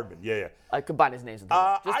 Oh, Hardman. Yeah. I combine his names.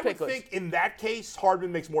 I would think in that case,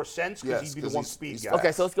 Hardman makes more sense because he'd be the one speed guy.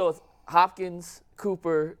 Okay, so let's go with Hopkins,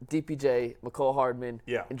 Cooper, DPJ, McCall Hardman,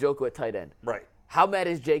 and Njoku at tight end. Right. How mad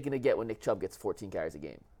is Jay going to get when Nick Chubb gets 14 carries a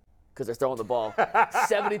game? Because they're throwing the ball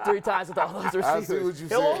 73 times with all those receivers. I see what you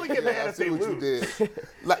He'll said. only get mad if they lose.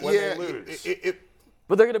 They lose.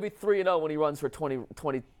 But they're going to be 3-0 when he runs for 20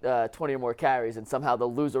 or more carries, and somehow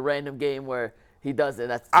they'll lose a random game where he does it.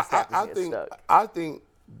 That's I think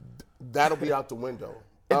that'll be out the window.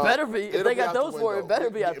 It better be. If they got those for it, better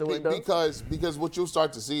be out the window. Because what you'll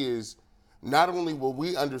start to see is not only will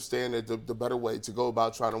we understand that the better way to go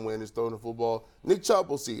about trying to win is throwing the football, Nick Chubb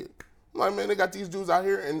will see it. Like, man, they got these dudes out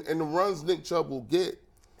here, and the runs Nick Chubb will get,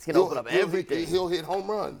 it's going to open up everything. He'll hit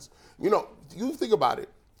home runs. You think about it.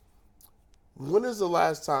 When is the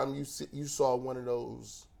last time you saw one of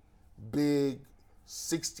those big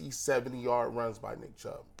 60, 70-yard runs by Nick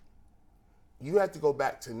Chubb? You have to go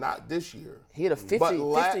back to not this year. He had a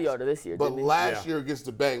 50-yarder this year, but last year against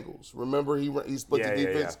the Bengals. Remember, he split the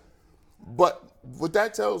defense? Yeah. But what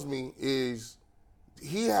that tells me is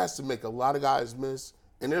he has to make a lot of guys miss,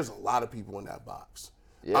 and there's a lot of people in that box.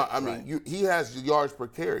 Yeah, I mean, he has the yards per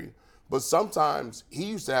carry, but sometimes he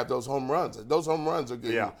used to have those home runs. Those home runs are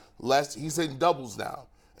getting less. He's hitting doubles now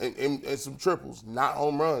and some triples, not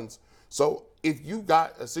home runs. So if you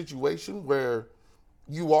got a situation where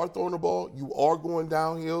you are throwing the ball, you are going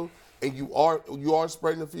downhill, and you are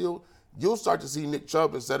spreading the field, you'll start to see Nick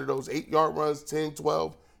Chubb, instead of those 8-yard runs, 10,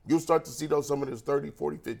 12, you'll start to see some of those 30,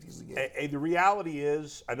 40, 50s again. Hey, the reality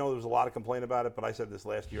is, I know there was a lot of complaint about it, but I said this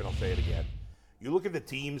last year and I'll say it again. You look at the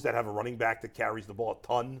teams that have a running back that carries the ball a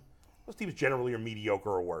ton, those teams generally are mediocre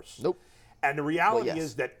or worse. Nope. And the reality Well, yes.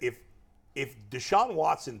 is that if Deshaun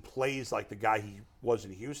Watson plays like the guy he was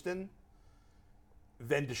in Houston,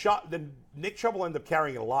 then Nick Chubb will end up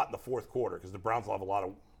carrying it a lot in the fourth quarter because the Browns will have a lot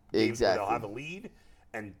of games where they'll have a lead,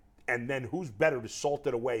 and then who's better to salt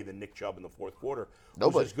it away than Nick Chubb in the fourth quarter?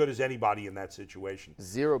 Nobody. Who's as good as anybody in that situation?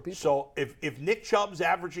 0 people. So if Nick Chubb's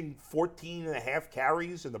averaging 14 and a half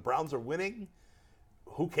carries and the Browns are winning,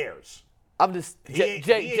 who cares? I'm just Jay's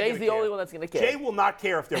gonna the care. only one that's going to care. Jay will not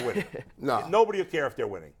care if they're winning. No. Nobody will care if they're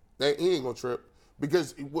winning. He ain't gonna trip,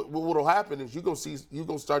 because what'll happen is you're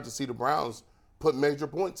gonna start to see the Browns put major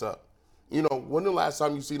points up. You know, when the last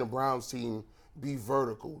time you seen a Browns team be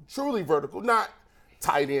vertical, truly vertical, not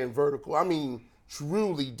tight end vertical. I mean,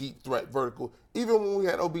 truly deep threat vertical. Even when we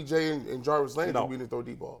had OBJ and Jarvis Landry, we didn't throw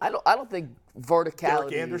deep ball. I don't think verticality.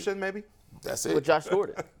 Derek Anderson, maybe? That's it. With Josh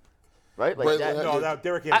Gordon, right? Like Right, that. No,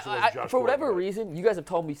 Derek Anderson was Josh for whatever Gordon. reason, you guys have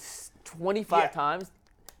told me 25 Yeah. times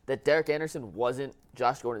that Derek Anderson wasn't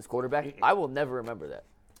Josh Gordon's quarterback. I will never remember that.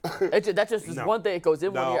 That just is one thing. It goes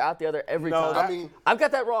in one No. year, out the other every No, time. I've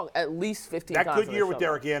got that wrong at least 15 That times. good on year this with show.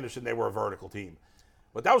 Derek Anderson, they were a vertical team.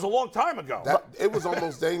 But that was a long time ago. It was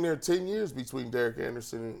almost dang near 10 years between Derek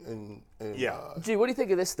Anderson and Yeah. Gee, what do you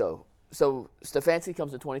think of this, though? So Stefanski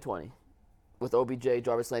comes in 2020 with OBJ,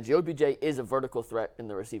 Jarvis Landry. OBJ is a vertical threat in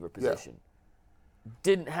the receiver position.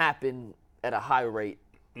 Didn't happen at a high rate.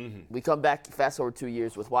 We come back, fast forward 2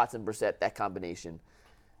 years with Watson, Brissett, that combination.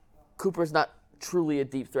 Cooper's not truly a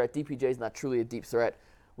deep threat. DPJ's not truly a deep threat.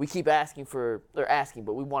 We keep but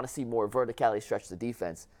we want to see more verticality stretch the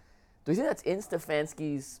defense. Do you think that's in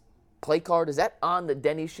Stefanski's play card? Is that on the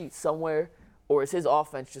Denny sheet somewhere? Or is his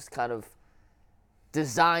offense just kind of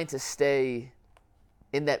designed to stay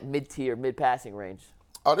in that mid-tier, mid-passing range?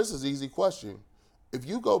 Oh, this is an easy question. If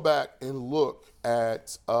you go back and look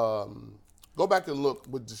at what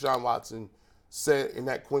Deshaun Watson said in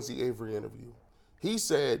that Quincy Avery interview. He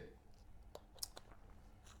said,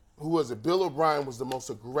 who was it? Bill O'Brien was the most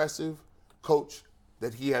aggressive coach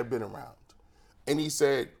that he had been around. And he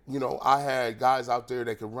said, you know, I had guys out there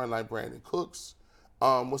that could run like Brandon Cooks.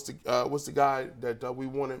 What's the guy that we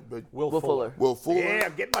wanted? But Will Fuller. Will Fuller. Yeah,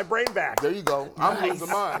 I'm getting my brain back. There you go. I'm losing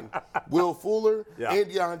mine. Will Fuller and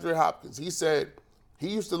DeAndre Hopkins. He said he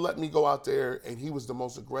used to let me go out there, and he was the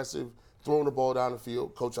most aggressive throwing the ball down the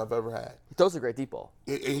field coach I've ever had. He throws a great deep ball.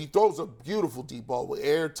 And he throws a beautiful deep ball with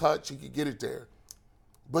air touch. He could get it there.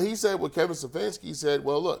 But he said with Kevin Stefanski, he said,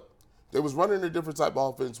 well, look, they was running a different type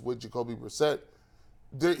of offense with Jacoby Brissett.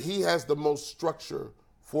 He has the most structure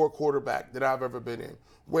for a quarterback that I've ever been in,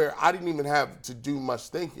 where I didn't even have to do much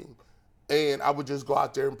thinking. And I would just go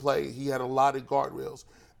out there and play. He had a lot of guardrails.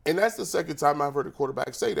 And that's the second time I've heard a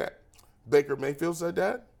quarterback say that. Baker Mayfield said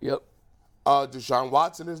that. Yep. Deshaun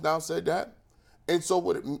Watson has now said that. And so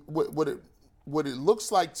what it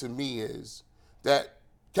looks like to me is that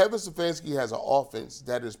Kevin Stefanski has an offense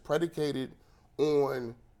that is predicated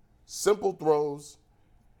on simple throws,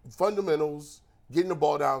 fundamentals, getting the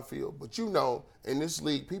ball downfield. But you know, in this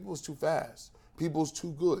league, people's too fast. People's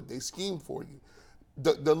too good. They scheme for you.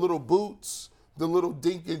 The little boots, the little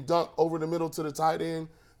dink and dunk over the middle to the tight end,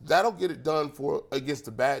 that'll get it done against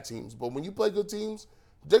the bad teams. But when you play good teams,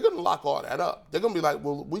 they're going to lock all that up. They're going to be like,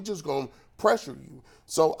 well, we just going to pressure you.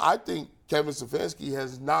 So I think Kevin Stefanski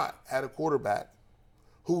has not had a quarterback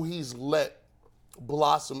who he's let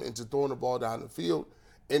blossom into throwing the ball down the field,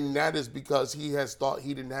 and that is because he has thought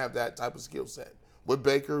he didn't have that type of skill set with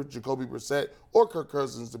Baker, Jacoby Brissett, or Kirk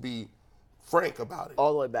Cousins, to be frank about it.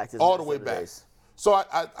 All the way back to all the way back. So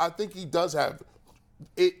I think he does have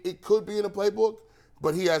it. It could be in a playbook,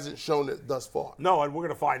 but he hasn't shown it thus far. No, and we're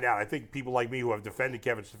going to find out. I think people like me who have defended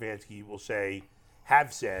Kevin Stefanski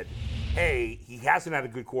have said, hey, he hasn't had a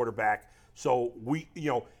good quarterback, so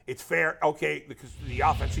it's fair. Okay, because the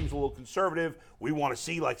offense seems a little conservative. We want to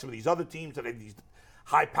see like some of these other teams that have these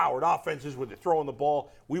high-powered offenses where they're throwing the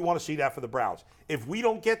ball. We want to see that for the Browns. If we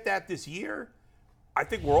don't get that this year, I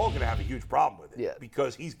think we're all going to have a huge problem with it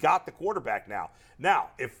because he's got the quarterback now. Now,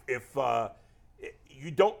 if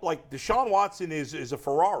you don't like Deshaun Watson is a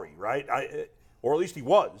Ferrari, right? Or at least he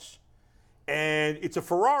was. and it's a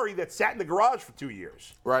Ferrari that sat in the garage for 2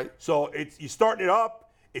 years. Right. So you're starting it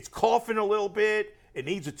up. It's coughing a little bit. It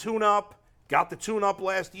needs a tune-up. Got the tune-up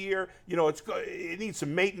last year. You know, it needs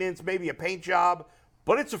some maintenance, maybe a paint job.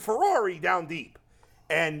 But it's a Ferrari down deep.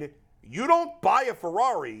 And you don't buy a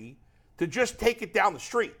Ferrari to just take it down the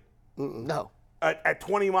street. No. At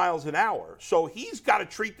 20 miles an hour. So he's got to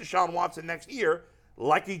treat Deshaun Watson next year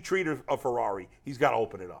like he treated a Ferrari. He's got to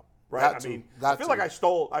open it up. Right? Got I to, mean, got I feel to. like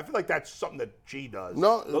I feel like that's something that G does.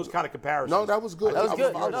 No, those kind of comparisons. No, that was good. That was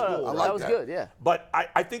good. I That was good, yeah. But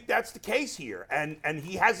I think that's the case here. And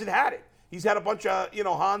he hasn't had it. He's had a bunch of,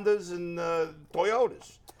 Hondas and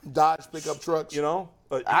Toyotas. Dodge pickup trucks. He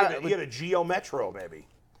had a Geo Metro, maybe.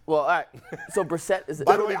 Well, all right. So Brissett is.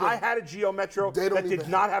 By the way, I had a Geo Metro that did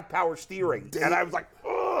not have power steering. And I was like,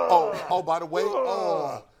 ugh. Oh, by the way,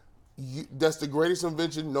 that's the greatest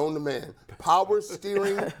invention known to man. Power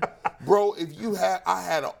steering. Bro, I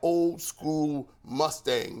had an old school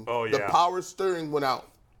Mustang. Oh, yeah. The power steering went out.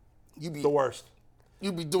 The worst.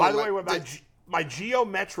 You'd be doing By the like way, with this. my Geo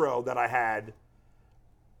Metro that I had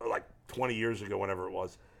like 20 years ago, whenever it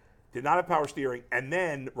was, did not have power steering. And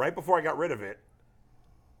then right before I got rid of it,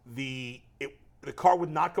 the car would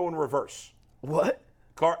not go in reverse. What?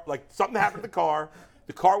 Something happened to the car.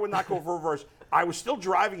 The car would not go for reverse. I was still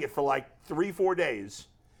driving it for like 3-4 days,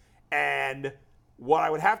 and what I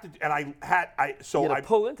would have to do, and You had to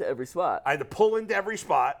pull into every spot. I had to pull into every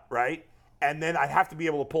spot, right? And then I'd have to be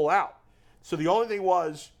able to pull out. So the only thing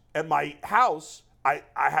was, at my house, I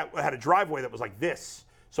had a driveway that was like this.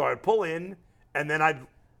 So I would pull in, and then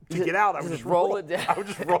to get out, I would just roll it down. I would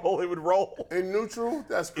just roll. It would roll. In neutral?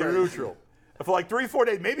 That's crazy. In neutral. For like 3-4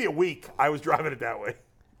 days, maybe a week, I was driving it that way.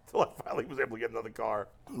 Until I finally was able to get another car.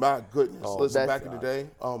 My goodness. Listen, that's- back in the day,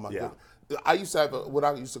 oh my Yeah. goodness. I used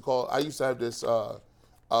to have this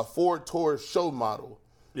Ford Taurus show model.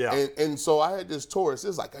 Yeah. And so I had this Taurus. It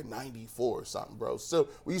was like a 94 or something, bro. So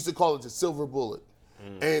we used to call it the Silver Bullet.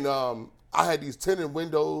 And I had these tinted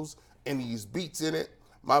windows and these beats in it.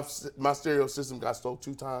 My stereo system got stole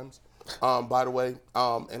 2 times, by the way.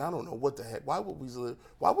 And I don't know what the heck. Why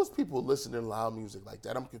was people listening to loud music like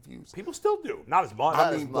that? I'm confused. People still do. Not as much.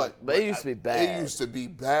 But it used to be bad. It used to be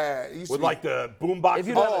bad. It used With to be, like the boombox. If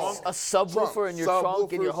you had a subwoofer in your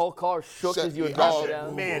trunk and your whole car shook as you were driving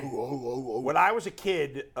down. Man, when I was a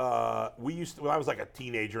kid, when I was like a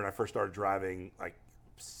teenager and I first started driving, like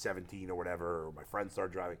 17 or whatever, or my friends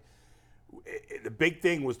started driving, the big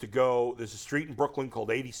thing was to go, there's a street in Brooklyn called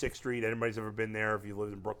 86th Street. Anybody's ever been there if you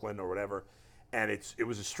lived in Brooklyn or whatever. And it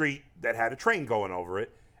was a street that had a train going over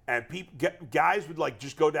it. And guys would like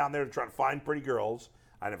just go down there to try to find pretty girls.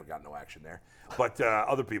 I never got no action there, but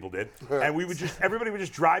other people did. And everybody would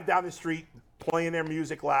just drive down the street playing their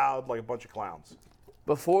music loud like a bunch of clowns.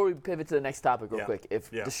 Before we pivot to the next topic real quick,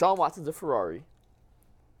 if Yeah. Deshaun Watson's a Ferrari,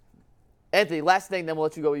 Anthony, last thing, then we'll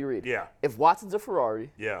let you go. You read. Yeah. If Watson's a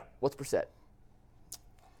Ferrari, Yeah. what's Brissett?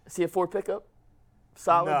 Is he a Ford pickup?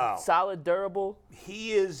 Solid, No. solid, durable.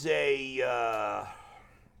 He is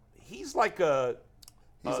he's like a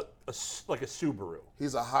Subaru.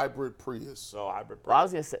 he's a hybrid Prius. So hybrid. Well, I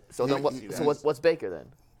was gonna say. So then, he's- what's Baker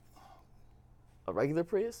then? A regular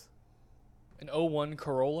Prius? An 01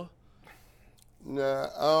 Corolla.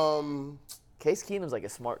 Nah, Case Keenum's like a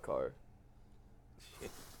smart car.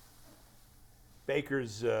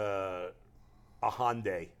 Baker's a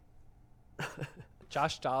Hyundai.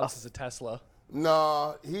 Josh Dobbs is a Tesla.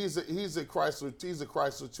 nah, he's a Chrysler. He's a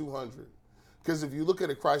Chrysler 200. Because if you look at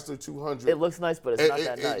a Chrysler 200, It looks nice, but it's not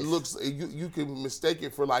that nice. It looks you can mistake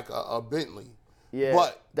it for like a Bentley. Yeah,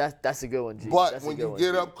 but that's a good one, G. But That's a when good you one,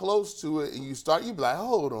 get G. up close to it and you start, you be like,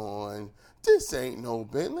 hold on, this ain't no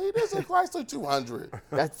Bentley. This is a Chrysler 200.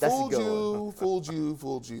 That's a fooled good you,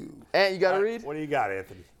 fooled you. And you got to read? What do you got,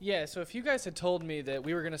 Anthony? Yeah, so if you guys had told me that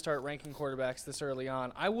we were going to start ranking quarterbacks this early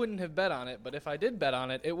on, I wouldn't have bet on it. But if I did bet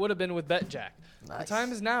on it, it would have been with BetJack. Nice. The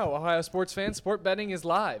time is now, Ohio sports fans. Sport betting is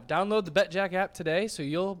live. Download the BetJack app today so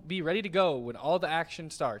you'll be ready to go when all the action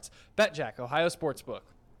starts. BetJack, Ohio Sportsbook.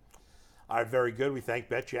 All right, very good. We thank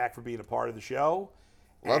BetJack for being a part of the show.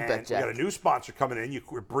 Love And BetJack. We got a new sponsor coming in. You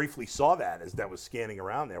briefly saw that as that was scanning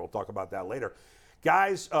around there. We'll talk about that later.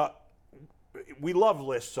 Guys, we love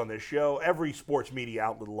lists on this show. Every sports media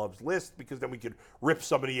outlet loves lists because then we could rip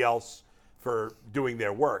somebody else for doing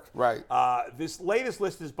their work. Right. This latest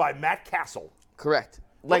list is by Matt Castle. Correct.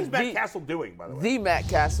 What is Matt Castle doing, by the way? The Matt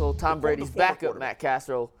Castle, Tom Brady's former backup quarterback. Matt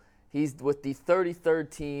Castle. He's with the 33rd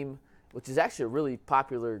team, which is actually a really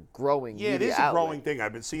popular, growing Yeah, it media is a outlet. growing thing.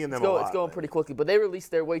 I've been seeing them a lot. It's going pretty quickly, but they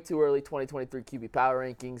released their way too early 2023 QB power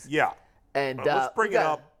rankings. Yeah. And Let's bring we it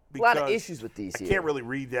got up a lot of because issues with these I here. can't really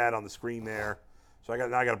read that on the screen there. So I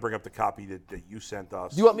got to bring up the copy that you sent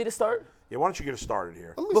us. Do you want me to start? Yeah, why don't you get us started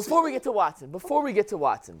here? Before we get to Watson,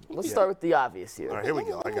 let's start with the obvious here. All right, here we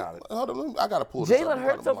go. I got it. Hold on, I got to pull this up. Jalen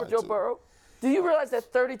Hurts over Joe Burrow. Do you realize that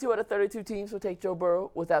 32 out of 32 teams would take Joe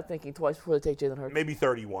Burrow without thinking twice before they take Jalen Hurts? Maybe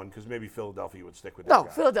 31, because maybe Philadelphia would stick with that No,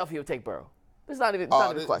 guy. Philadelphia would take Burrow. It's not even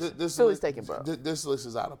a question. Philly's taking Burrow. This list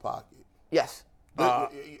is out of pocket. Yes.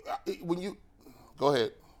 When you go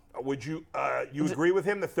ahead, Would you agree with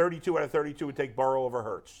him that 32 out of 32 would take Burrow over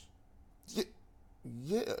Hurts?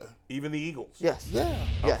 yeah, Even the Eagles? Yes. yeah.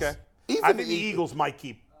 Yes. Okay. Even I think the Eagles might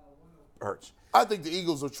keep Hurts. I think the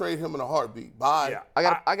Eagles will trade him in a heartbeat. Bye.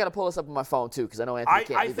 Yeah. I got to pull this up on my phone too because I know Anthony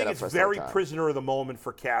can't I leave think that up it's for us very all the time. prisoner of the moment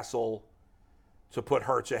for Castle to put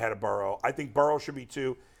Hurts ahead of Burrow. I think Burrow should be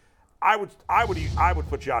 2. I would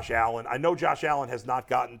put Josh Allen. I know Josh Allen has not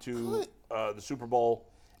gotten to the Super Bowl,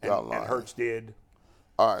 and Hurts did.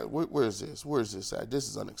 All right, where's this? Where's this at? This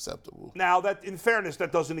is unacceptable. Now, that in fairness,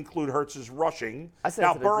 that doesn't include Hurts' rushing. I said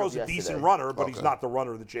Now, to the group Burrow's a yesterday. decent runner, but he's Okay. not the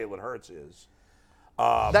runner that Jalen Hurts is.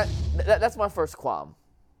 That's my first qualm.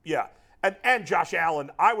 Yeah. And Josh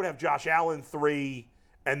Allen, I would have Josh Allen 3,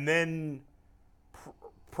 and then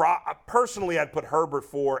personally I'd put Herbert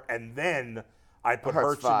 4, and then I'd put Hurts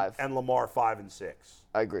Hurts 5. and Lamar 5 and 6.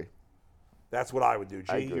 I agree. That's what I would do.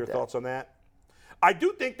 I G, agree your with that. thoughts on that? I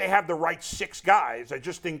do think they have the right 6 guys. I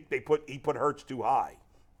just think he put Hurts too high.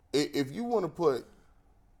 If you want to put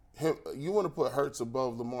him, you want to put Hurts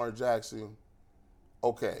above Lamar Jackson,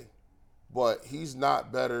 okay, but he's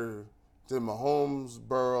not better than Mahomes,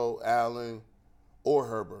 Burrow, Allen, or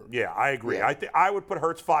Herbert. Yeah, I agree. Yeah. I would put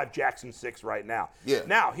Hurts 5, Jackson 6 right now. Yeah.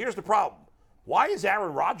 Now, here's the problem. Why is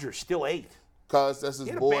Aaron Rodgers still 8? Cause that's his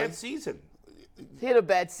He had boy. a bad season. He had a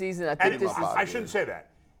bad season. I think And this is. I shouldn't say that.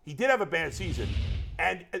 He did have a bad season,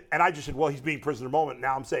 and I just said, well, he's being prisoner of the moment.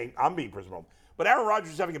 Now I'm saying I'm being prisoner of the moment. But Aaron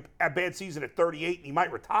Rodgers is having a bad season at 38, and he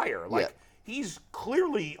might retire. Like, he's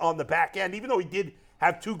clearly on the back end, even though he did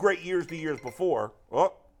have 2 great years the years before.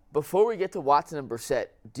 Oh, Before we get to Watson and Brissett,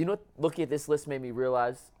 do you know what looking at this list made me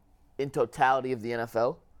realize in totality of the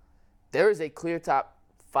NFL? There is a clear top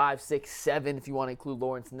 5, 6, 7, if you want to include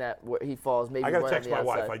Lawrence in that, where he falls maybe I got to right text on the my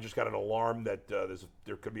wife. outside. I just got an alarm that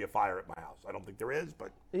there could be a fire at my house. I don't think there is, but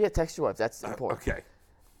Yeah, text your wife. That's important. okay.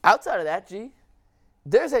 Outside of that, G,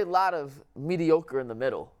 there's a lot of mediocre in the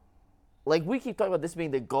middle. Like, we keep talking about this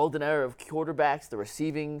being the golden era of quarterbacks. The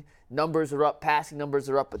receiving numbers are up, passing numbers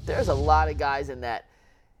are up, but there's a lot of guys in that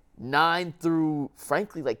 9 through,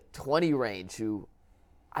 frankly, like 20 range who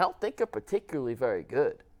I don't think are particularly very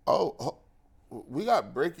good. Oh, we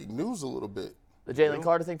got breaking news a little bit. The Jalen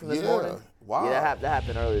Carter thing from this Yeah. morning? Wow. Yeah, that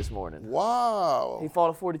happened early this morning. Wow. He fall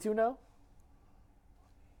to 42 now?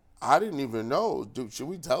 I didn't even know. Dude, should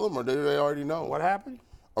we tell them or did they already know? What happened?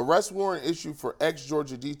 Arrest warrant issued for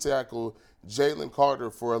ex-Georgia D tackle Jalen Carter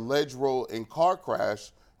for alleged role in car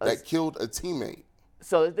crash that killed a teammate.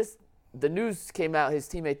 So the news came out, his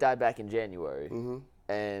teammate died back in January.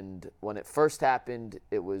 And when it first happened,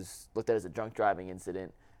 it was looked at as a drunk driving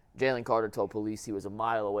incident. Jalen Carter told police he was a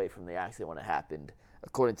mile away from the accident when it happened.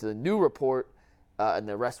 According to the new report, and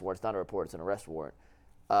the arrest warrant, it's not a report, it's an arrest warrant,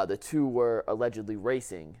 the two were allegedly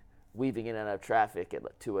racing, weaving in and out of traffic at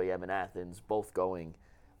 2 a.m. in Athens, both going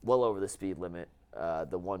well over the speed limit.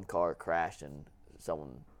 The one car crashed and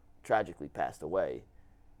someone tragically passed away,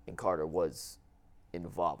 and Carter was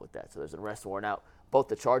involved with that. So there's an arrest warrant out. Both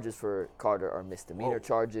the charges for Carter are misdemeanor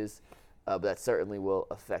charges, but that certainly will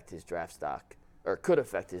affect his draft stock, or could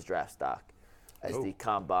affect his draft stock as the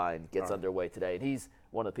combine gets underway today. And he's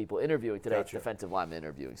one of the people interviewing today, defensive lineman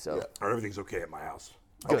interviewing. So Everything's okay at my house.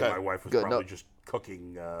 Good. My wife was Good. probably No- just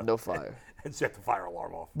cooking. no fire. And set the fire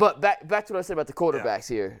alarm off. But back to what I said about the quarterbacks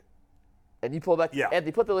here. And you pull back, Yeah.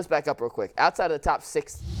 Anthony, put the list back up real quick. Outside of the top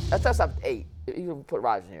 6, outside of the top 8, you can put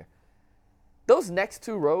Rodgers in here. Those next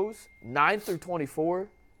 2 rows, 9 through 24,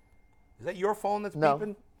 Is that your phone that's No.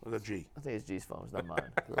 beeping? Or the G? I think it's G's phone, it's not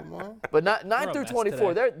mine. Come on. But 9 We're a through mess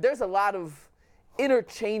 24, today. there's a lot of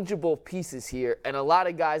interchangeable pieces here, and a lot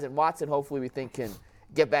of guys, and Watson hopefully we think can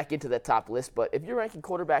get back into that top list. But if you're ranking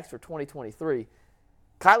quarterbacks for 2023,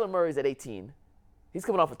 Kyler Murray's at 18. He's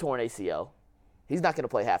coming off a torn ACL. He's not going to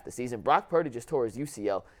play half the season. Brock Purdy just tore his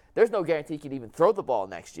UCL. There's no guarantee he can even throw the ball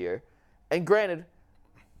next year. And granted,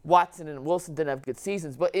 Watson and Wilson didn't have good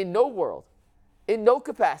seasons, but in no world, in no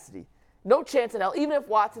capacity, no chance in hell, even if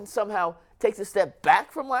Watson somehow takes a step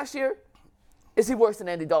back from last year, is he worse than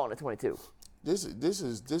Andy Dalton at 22? This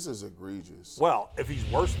is egregious. Well, if he's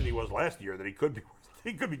worse than he was last year, then he could be.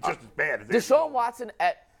 He could be just as bad as Deshaun Watson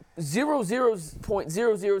at 0.0001%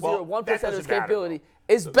 of his doesn't matter, capability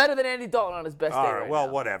is better than Andy Dalton on his best day All right. right Well,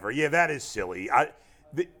 now. whatever. Yeah, that is silly.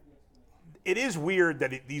 It is weird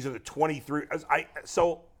that these are the 23.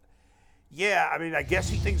 Yeah, I mean, I guess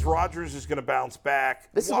he thinks Rodgers is going to bounce back.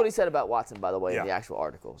 This is what he said about Watson, by the way, in the actual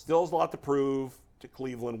article. Still has a lot to prove to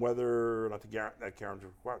Cleveland whether or not that guarantee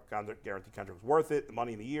contract was worth it. The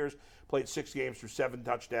money in the years. Played 6 games through 7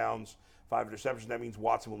 touchdowns, 5 interceptions. That means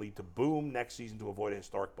Watson will lead to boom next season to avoid a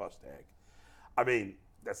historic bust tag. I mean,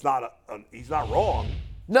 that's not he's not wrong.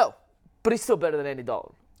 No, but he's still better than Andy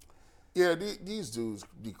Dalton. Yeah, these dudes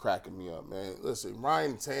be cracking me up, man. Listen,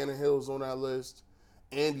 Ryan Tannehill's on that list.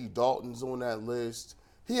 Andy Dalton's on that list.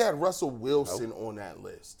 He had Russell Wilson on that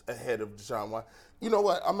list ahead of Deshaun Watson. You know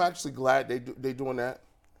what? I'm actually glad they doing that.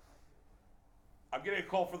 I'm getting a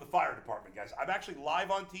call from the fire department, guys. I'm actually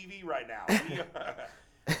live on TV right now.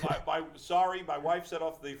 Sorry, my wife set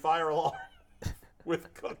off the fire alarm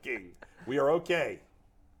with cooking. We are okay.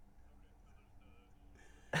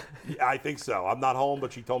 Yeah, I think so. I'm not home,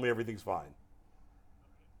 but she told me everything's fine.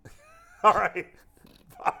 All right.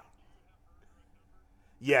 Bye.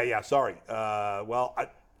 Yeah, sorry. Well,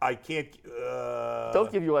 I can't.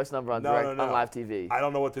 Don't give your wife's number on on live TV. I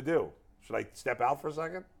don't know what to do. Should I step out for a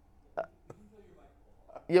second?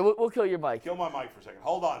 Yeah, we'll kill your mic. Kill my mic for a second.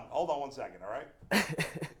 Hold on 1 second, all right?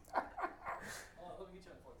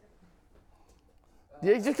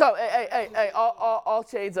 Yeah, just come. Hey, all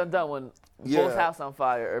chains undone when Bull's house on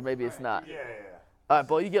fire, or maybe it's not. Yeah. All right,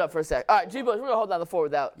 Bull, you get up for a sec. All right, G-Bull, we're going to hold down the fort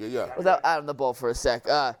without Adam the Bull for a sec.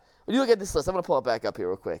 When you look at this list, I'm going to pull it back up here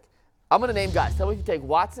real quick. I'm going to name guys. Tell me if you take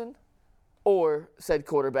Watson or said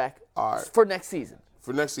quarterback for next season.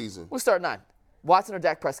 For next season. We'll start 9. Watson or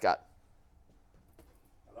Dak Prescott?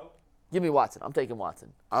 Hello? Give me Watson. I'm taking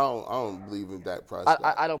Watson. I don't believe in Dak Prescott.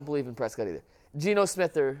 I don't believe in Prescott either. Geno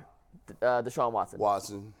Smith or Deshaun Watson?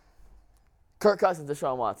 Watson. Kirk Cousins,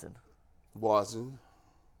 Deshaun Watson? Watson.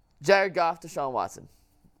 Jared Goff, Deshaun Watson?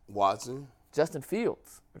 Watson. Justin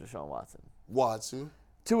Fields or Deshaun Watson? Watson.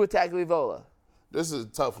 Tua Tagovailoa? This is a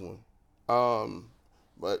tough one.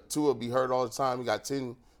 But Tua be hurt all the time. He got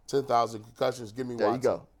 10,000 concussions. Give me Watson.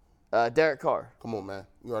 There you go. Derek Carr? Come on, man.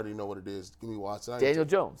 You already know what it is. Give me Watson. Daniel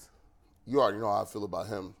Jones? You already know how I feel about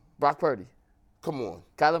him. Brock Purdy? Come on.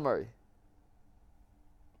 Kyler Murray?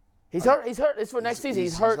 He's hurt. It's for next season.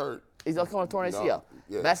 He's hurt. He's coming on a torn ACL.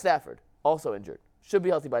 Yeah. Matt Stafford, also injured. Should be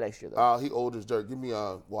healthy by next year, though. He old as dirt. Give me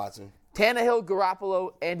Watson. Tannehill,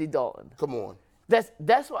 Garoppolo, Andy Dalton. Come on.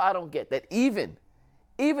 That's what I don't get. That even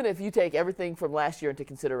if you take everything from last year into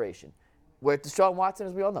consideration, where Deshaun Watson,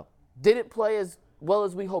 as we all know, didn't play as well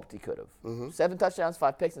as we hoped he could have. Mm-hmm. 7 touchdowns,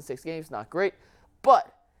 5 picks in 6 games, not great.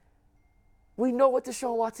 But we know what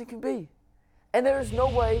Deshaun Watson can be. And there is no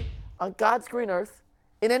way on God's green earth,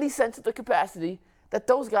 in any sense of the capacity, that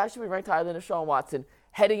those guys should be ranked higher than Deshaun Watson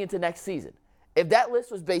heading into next season. If that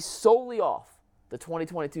list was based solely off the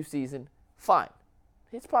 2022 season, fine.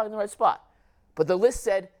 He's probably in the right spot. But the list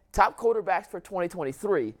said top quarterbacks for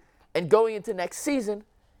 2023, and going into next season,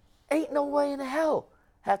 ain't no way in the hell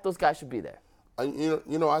half those guys should be there. You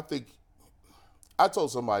know, I think I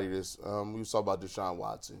told somebody this. We was talking about Deshaun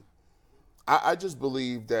Watson. I just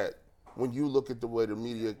believe that when you look at the way the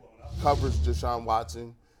media covers Deshaun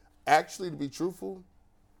Watson, actually, to be truthful,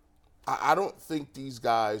 I don't think these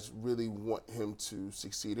guys really want him to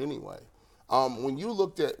succeed anyway. When you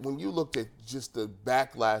looked at just the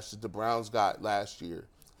backlash that the Browns got last year,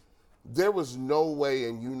 there was no way,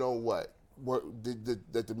 and you know what,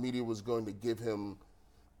 that the media was going to give him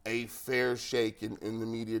a fair shake in the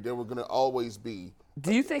media. There were going to always be.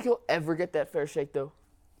 Do you think he'll ever get that fair shake, though?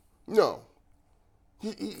 No.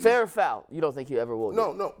 Fair or foul? You don't think he ever will?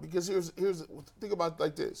 No, because here's think about it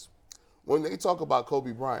like this. When they talk about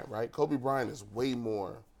Kobe Bryant, right? Kobe Bryant is way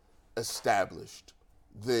more established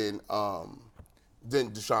than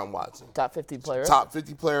Deshaun Watson. Top 15 player. Top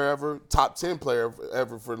 50 player ever. Top 10 player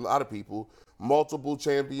ever for a lot of people. Multiple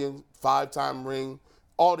champion, 5-time ring,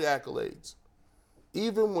 all the accolades.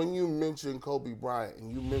 Even when you mention Kobe Bryant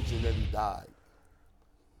and you mention that he died,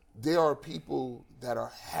 there are people that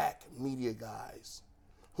are hack media guys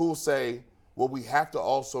who will say, well, we have to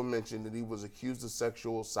also mention that he was accused of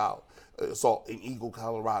sexual assault in Eagle,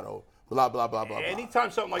 Colorado, blah, blah, blah, blah, blah.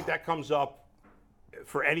 Anytime something like that comes up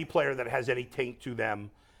for any player that has any taint to them,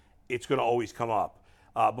 it's going to always come up.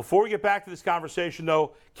 Before we get back to this conversation,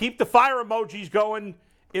 though, keep the fire emojis going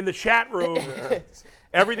in the chat room.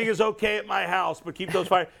 Everything is okay at my house, but keep those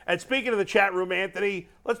fire. And speaking of the chat room, Anthony,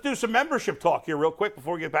 let's do some membership talk here real quick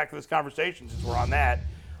before we get back to this conversation since we're on that.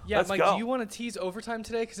 Yeah, let's Mike, go. do you want to tease overtime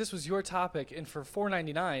today? Because this was your topic. And for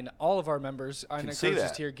 $4.99, all of our members on the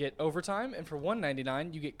coaches tier get overtime. And for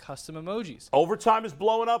 $1.99, you get custom emojis. Overtime is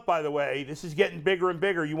blowing up, by the way. This is getting bigger and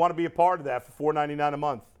bigger. You want to be a part of that for $4.99 a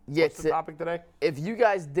month. What's the topic today? If you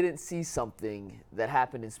guys didn't see something that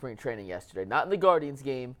happened in spring training yesterday, not in the Guardians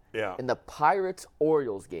game, in the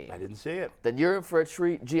Pirates-Orioles game, I didn't see it. then you're in for a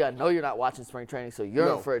treat. Gee, I know you're not watching spring training, so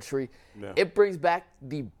you're in for a treat. No. It brings back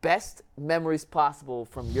the best memories possible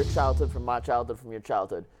from your childhood, from my childhood, from your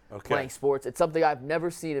childhood, playing sports. It's something I've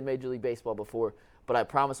never seen in Major League Baseball before, but I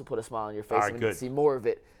promise will put a smile on your face, All right, and good. we can see more of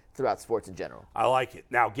it throughout sports in general. I like it.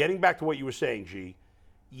 Now, getting back to what you were saying, G,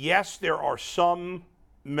 yes, there are some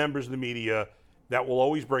members of the media that will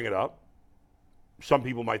always bring it up. Some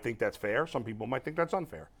people might think that's fair. Some people might think that's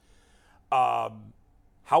unfair.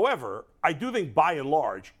 However, I do think by and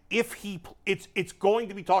large, if it's going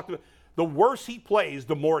to be talked about. The worse he plays,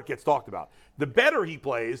 the more it gets talked about. The better he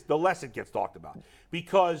plays, the less it gets talked about.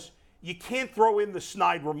 Because you can't throw in the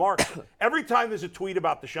snide remarks. Every time there's a tweet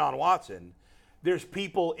about Deshaun Watson, there's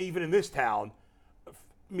people, even in this town,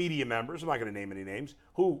 media members, I'm not going to name any names,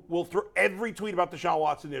 who will throw every tweet about Deshaun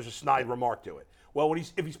Watson, there's a snide remark to it. Well,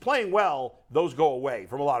 if he's playing well, those go away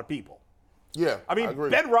from a lot of people. Yeah, I mean, agree.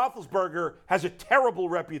 Ben Roethlisberger has a terrible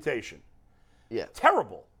reputation. Yeah.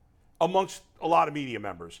 Terrible amongst a lot of media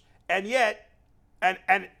members. And yet,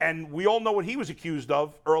 and we all know what he was accused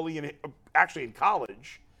of actually in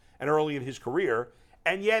college and early in his career.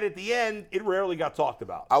 And yet, at the end, it rarely got talked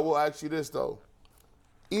about. I will ask you this, though.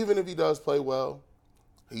 Even if he does play well,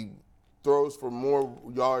 he throws for more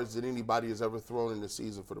yards than anybody has ever thrown in the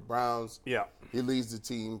season for the Browns. Yeah. He leads the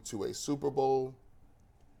team to a Super Bowl.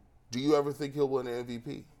 Do you ever think he'll win an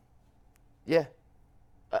MVP? Yeah.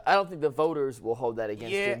 I don't think the voters will hold that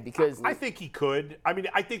against him because I think he could. I mean,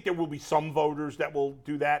 I think there will be some voters that will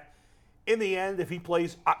do that. In the end, if he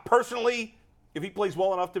plays, personally, if he plays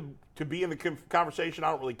well enough to be in the conversation,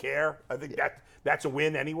 I don't really care. I think that's a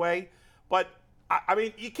win anyway. But I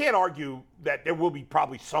mean, you can't argue that there will be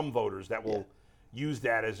probably some voters that will use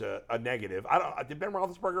that as a negative. Did Ben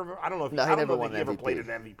Roethlisberger? I don't know if No, I don't never know won that he an ever MVP. played at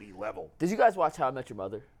an MVP level. Did you guys watch How I Met Your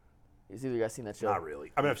Mother? Has either of you guys seen that show? Not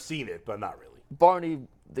really. I mean, I've seen it, but not really. Barney,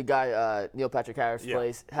 the guy Neil Patrick Harris Yeah.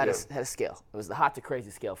 plays, had a scale. It was the hot to crazy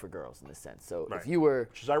scale for girls in this sense. So Right. if you were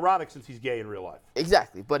Which is ironic since he's gay in real life.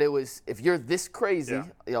 exactly, but it was if you're this crazy,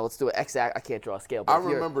 Yeah. let's do an exact. I can't draw a scale. But I if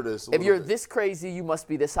you're- remember this a If little you're bit. this crazy, you must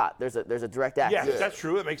be this hot. There's a direct Yeah, accurate. that's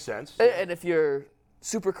true. That makes sense. And if you're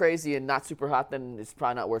super crazy and not super hot, then it's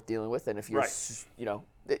probably not worth dealing with. And if you're, Right.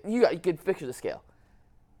 you can picture the scale.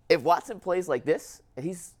 If Watson plays like this and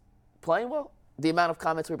he's playing well, the amount of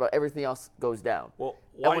comments about everything else goes down. Well,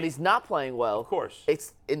 and why- when he's not playing well, Of course.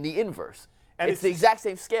 it's in the inverse. And It's the exact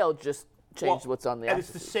same scale, just change what's on the and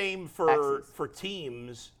axis. it's the same axis. for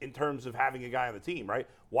teams in terms of having a guy on the team, right?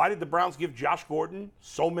 Why did the Browns give Josh Gordon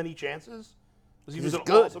so many chances? Because he was an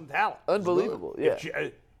good. awesome talent. Unbelievable, yeah.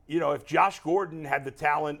 If Josh Gordon had the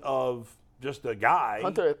talent of just a guy,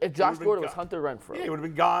 If Josh he would've Gordon been was Hunter Renfrow, yeah, he would have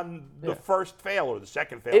been gone the first fail or the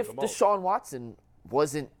second fail. if at the most. Deshaun Watson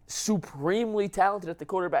wasn't supremely talented at the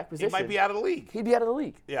quarterback He position, might be out of the league. he'd be out of the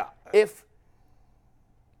league. Yeah, If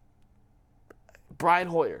Brian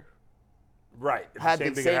Hoyer right. It's had thing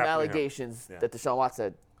the that same happened to him. allegations Yeah. that Deshaun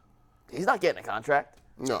Watson said, he's not getting a contract.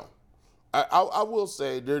 No, I will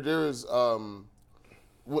say there is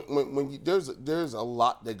there's a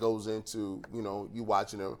lot that goes into you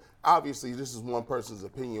watching them. Obviously, this is one person's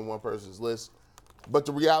opinion, one person's list, but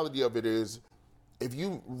the reality of it is, if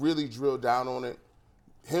you really drill down on it,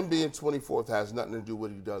 him being 24th has nothing to do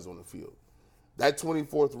with what he does on the field. That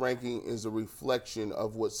 24th ranking is a reflection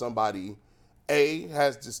of what somebody A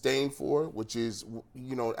has disdain for, which is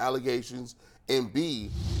allegations, and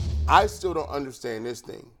B, I still don't understand this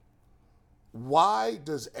thing. Why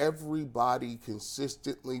does everybody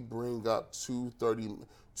consistently bring up $230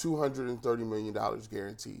 million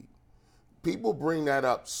guaranteed? People bring that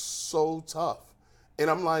up so tough. And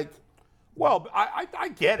I'm like, well, I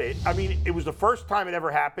get it. I mean, it was the first time it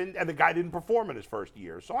ever happened, and the guy didn't perform in his first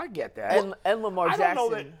year, so I get that. And Lamar I Jackson.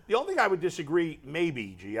 don't know that. The only thing I would disagree,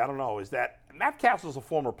 maybe, I don't know, is that Matt Castle's a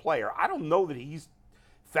former player. I don't know that he's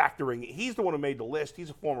factoring. He's the one who made the list. He's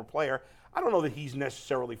a former player. I don't know that he's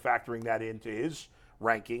necessarily factoring that into his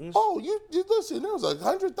rankings. oh, you listen, there was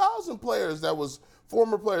 100,000 players that was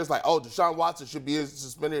former players like, oh, Deshaun Watson should be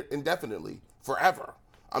suspended indefinitely, forever.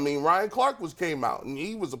 I mean, Ryan Clark came out, and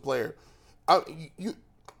he was a player.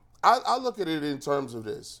 I look at it in terms of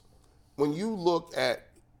this. When you look at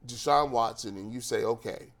Deshaun Watson and you say,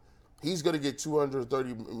 okay, he's going to get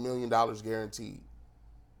 $230 million guaranteed.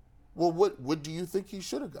 Well, what do you think he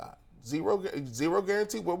should have got? Zero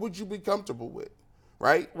guarantee? What would you be comfortable with,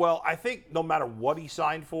 right? Well, I think no matter what he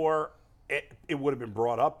signed for, it would have been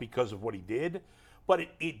brought up because of what he did. But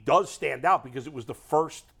it does stand out because it was the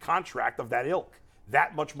first contract of that ilk.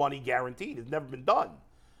 That much money guaranteed. It's never been done.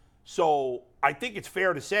 So I think it's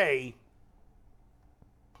fair to say.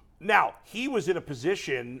 Now, he was in a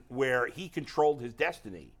position where he controlled his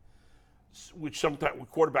destiny, which sometimes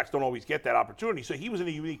quarterbacks don't always get that opportunity. So he was in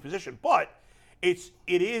a unique position. But it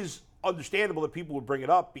is understandable that people would bring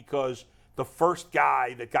it up because the first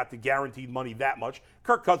guy that got the guaranteed money that much,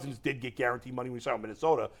 Kirk Cousins did get guaranteed money when we saw him in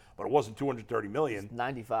Minnesota, but it wasn't $230 million.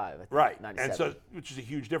 95, I think. Right. 97. And so, which is a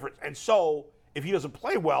huge difference. And so if he doesn't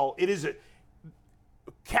play well,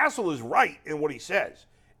 Castle is right in what he says.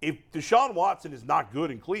 If Deshaun Watson is not good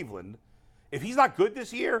in Cleveland, if he's not good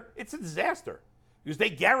this year, it's a disaster. Because they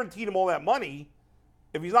guaranteed him all that money.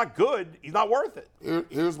 If he's not good, he's not worth it.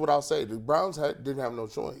 Here's what I'll say. The Browns didn't have no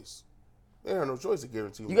choice. They had no choice to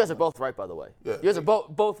guarantee him. You guys are both right, by the way. Yeah. You guys are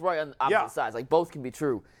both right on opposite sides. Like, both can be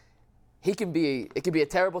true. It can be a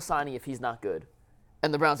terrible signing if he's not good.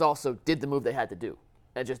 And the Browns also did the move they had to do.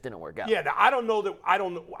 And it just didn't work out. Yeah, now, I don't know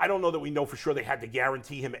that we know for sure they had to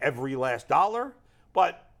guarantee him every last dollar,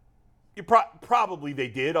 but probably they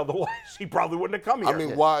did. Otherwise, he probably wouldn't have come here. I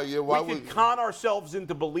mean, why? Yeah, why we could con ourselves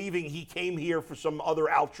into believing he came here for some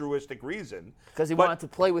other altruistic reason because he wanted to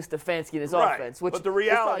play with Stefanski in his offense. Which but the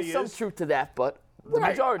reality there's probably some truth to that, but the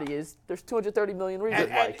majority is there's $230 million reasons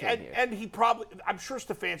why he came here. And I'm sure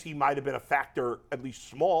Stefanski might have been a factor, at least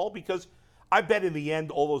small, because I bet in the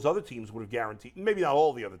end all those other teams would have guaranteed, maybe not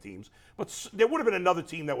all the other teams, but there would have been another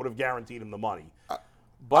team that would have guaranteed him the money.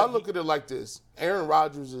 But I look at it like this: Aaron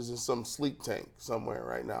Rodgers is in some sleep tank somewhere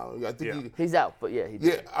right now. I think he's out, but yeah, he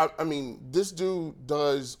did. Yeah, I mean, this dude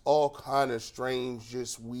does all kind of strange,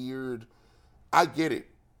 just weird. I get it.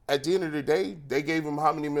 At the end of the day, they gave him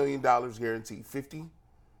how many $1 million guaranteed? 50?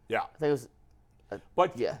 Yeah, I think it was.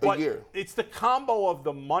 But a year. It's the combo of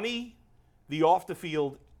the money, the off the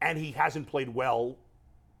field, and he hasn't played well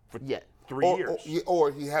for 3 years.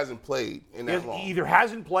 Or he hasn't played in that long. He either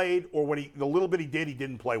hasn't played, or when the little bit he did, he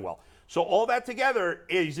didn't play well. So all that together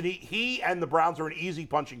is he and the Browns are an easy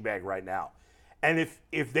punching bag right now. And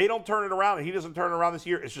if they don't turn it around and he doesn't turn it around this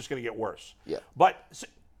year, it's just going to get worse. Yeah. But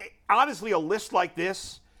honestly, a list like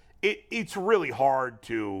this, it's really hard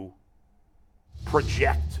to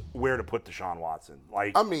project where to put Deshaun Watson.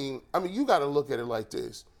 Like, I mean, you got to look at it like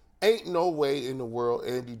this. Ain't no way in the world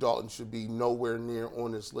Andy Dalton should be nowhere near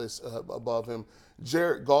on this list above him.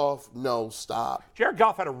 Jared Goff, no, stop. Jared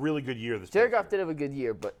Goff had a really good year this year. Jared Goff did have a good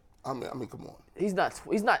year, but I mean, come on. He's not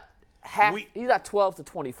 12 to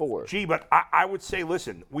 24. Gee, but I would say,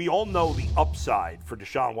 listen, we all know the upside for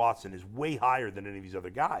Deshaun Watson is way higher than any of these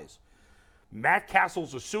other guys. Matt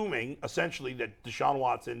Castle's assuming, essentially, that Deshaun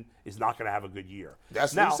Watson is not going to have a good year.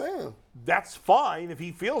 That's what he's saying. That's fine if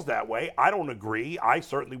he feels that way. I don't agree. I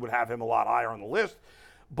certainly would have him a lot higher on the list.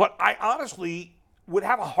 But I honestly would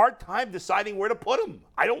have a hard time deciding where to put him.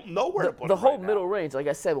 I don't know where to put him. The whole middle range, like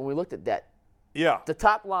I said, when we looked at that, the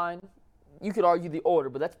top line, you could argue the order,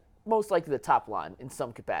 but that's most likely the top line in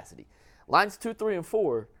some capacity. Lines 2, 3, and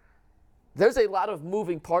 4, there's a lot of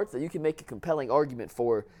moving parts that you can make a compelling argument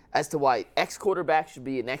for as to why X quarterback should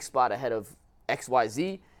be an X spot ahead of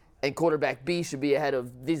XYZ, and quarterback B should be ahead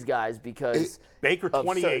of these guys because Baker of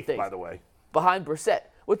 28th, by the way. Behind Brissett.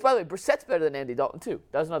 Which, by the way, Brissett's better than Andy Dalton, too.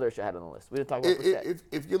 That was another issue I had on the list. We didn't talk about Brissett.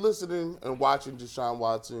 If you're listening and watching Deshaun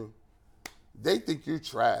Watson, they think you're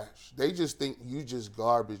trash. They just think you just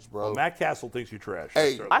garbage, bro. Well, Matt Castle thinks you're trash.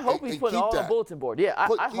 Hey, I hope he's putting all on the bulletin board. Yeah,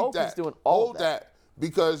 I hope he's doing all that.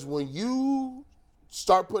 Because when you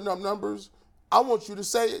start putting up numbers, I want you to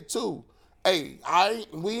say it too. Hey,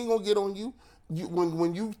 we ain't gonna get on you.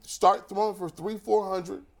 When you start throwing for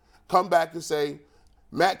 300-400, come back and say,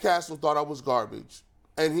 Matt Castle thought I was garbage,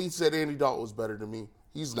 and he said Andy Dalton was better than me.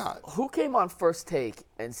 He's not. Who came on First Take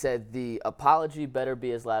and said the apology better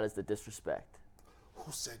be as loud as the disrespect?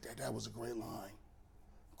 Who said that? That was a great line.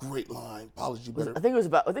 Great line. Apology better. I think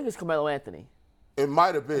it was Carmelo Anthony. It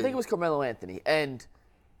might have been. I think it was Carmelo Anthony. And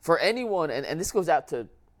for anyone, and this goes out to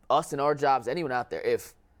us in our jobs, anyone out there,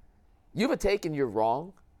 if you have a take and you're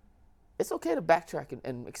wrong, it's okay to backtrack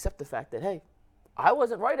and accept the fact that, hey, I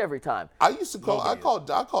wasn't right every time. I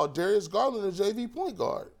called Darius Garland a JV point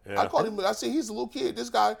guard. Yeah. I called him. I said he's a little kid. This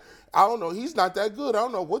guy, I don't know. He's not that good. I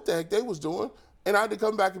don't know what the heck they was doing. And I had to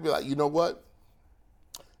come back and be like, you know what,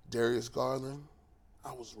 Darius Garland,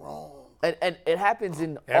 I was wrong. And it happens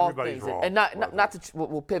in all things. Wrong. And not to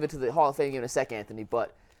we'll pivot to the Hall of Fame game in a second, Anthony.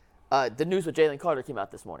 But the news with Jalen Carter came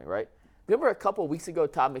out this morning, right? Remember a couple of weeks ago,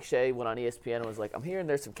 Todd McShay went on ESPN and was like, I'm hearing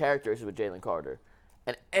there's some character issues with Jalen Carter.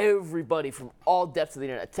 And everybody from all depths of the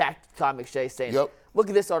internet attacked Todd McShay, saying, look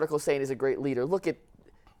at this article saying he's a great leader.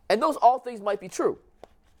 And those all things might be true.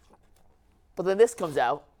 But then this comes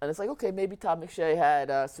out, and it's like, okay, maybe Todd McShay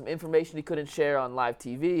had some information he couldn't share on live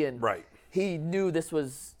TV, and he knew this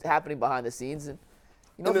was happening behind the scenes. And,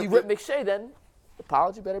 you know, And if you rip McShay, then the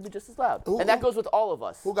apology better be just as loud. And that goes with all of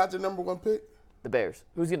us. Who got the number 1 pick? The Bears.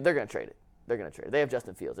 They're going to trade it. They're going to trade it. They have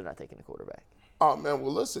Justin Fields. They're not taking a quarterback. Oh man,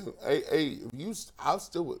 well listen, I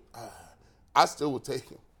still would take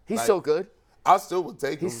him. He's so good. I still would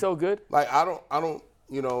take him. He's so good. Like I don't,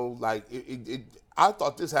 you know, like I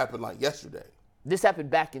thought this happened like yesterday. This happened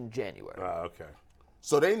back in January. Okay.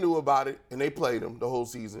 So they knew about it and they played him the whole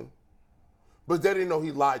season, but they didn't know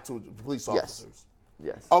he lied to the police officers.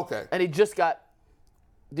 Yes. Okay. And he just got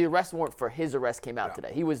the arrest warrant for his arrest came out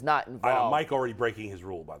today. He was not I know, involved. Mike already breaking his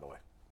rule, by the way.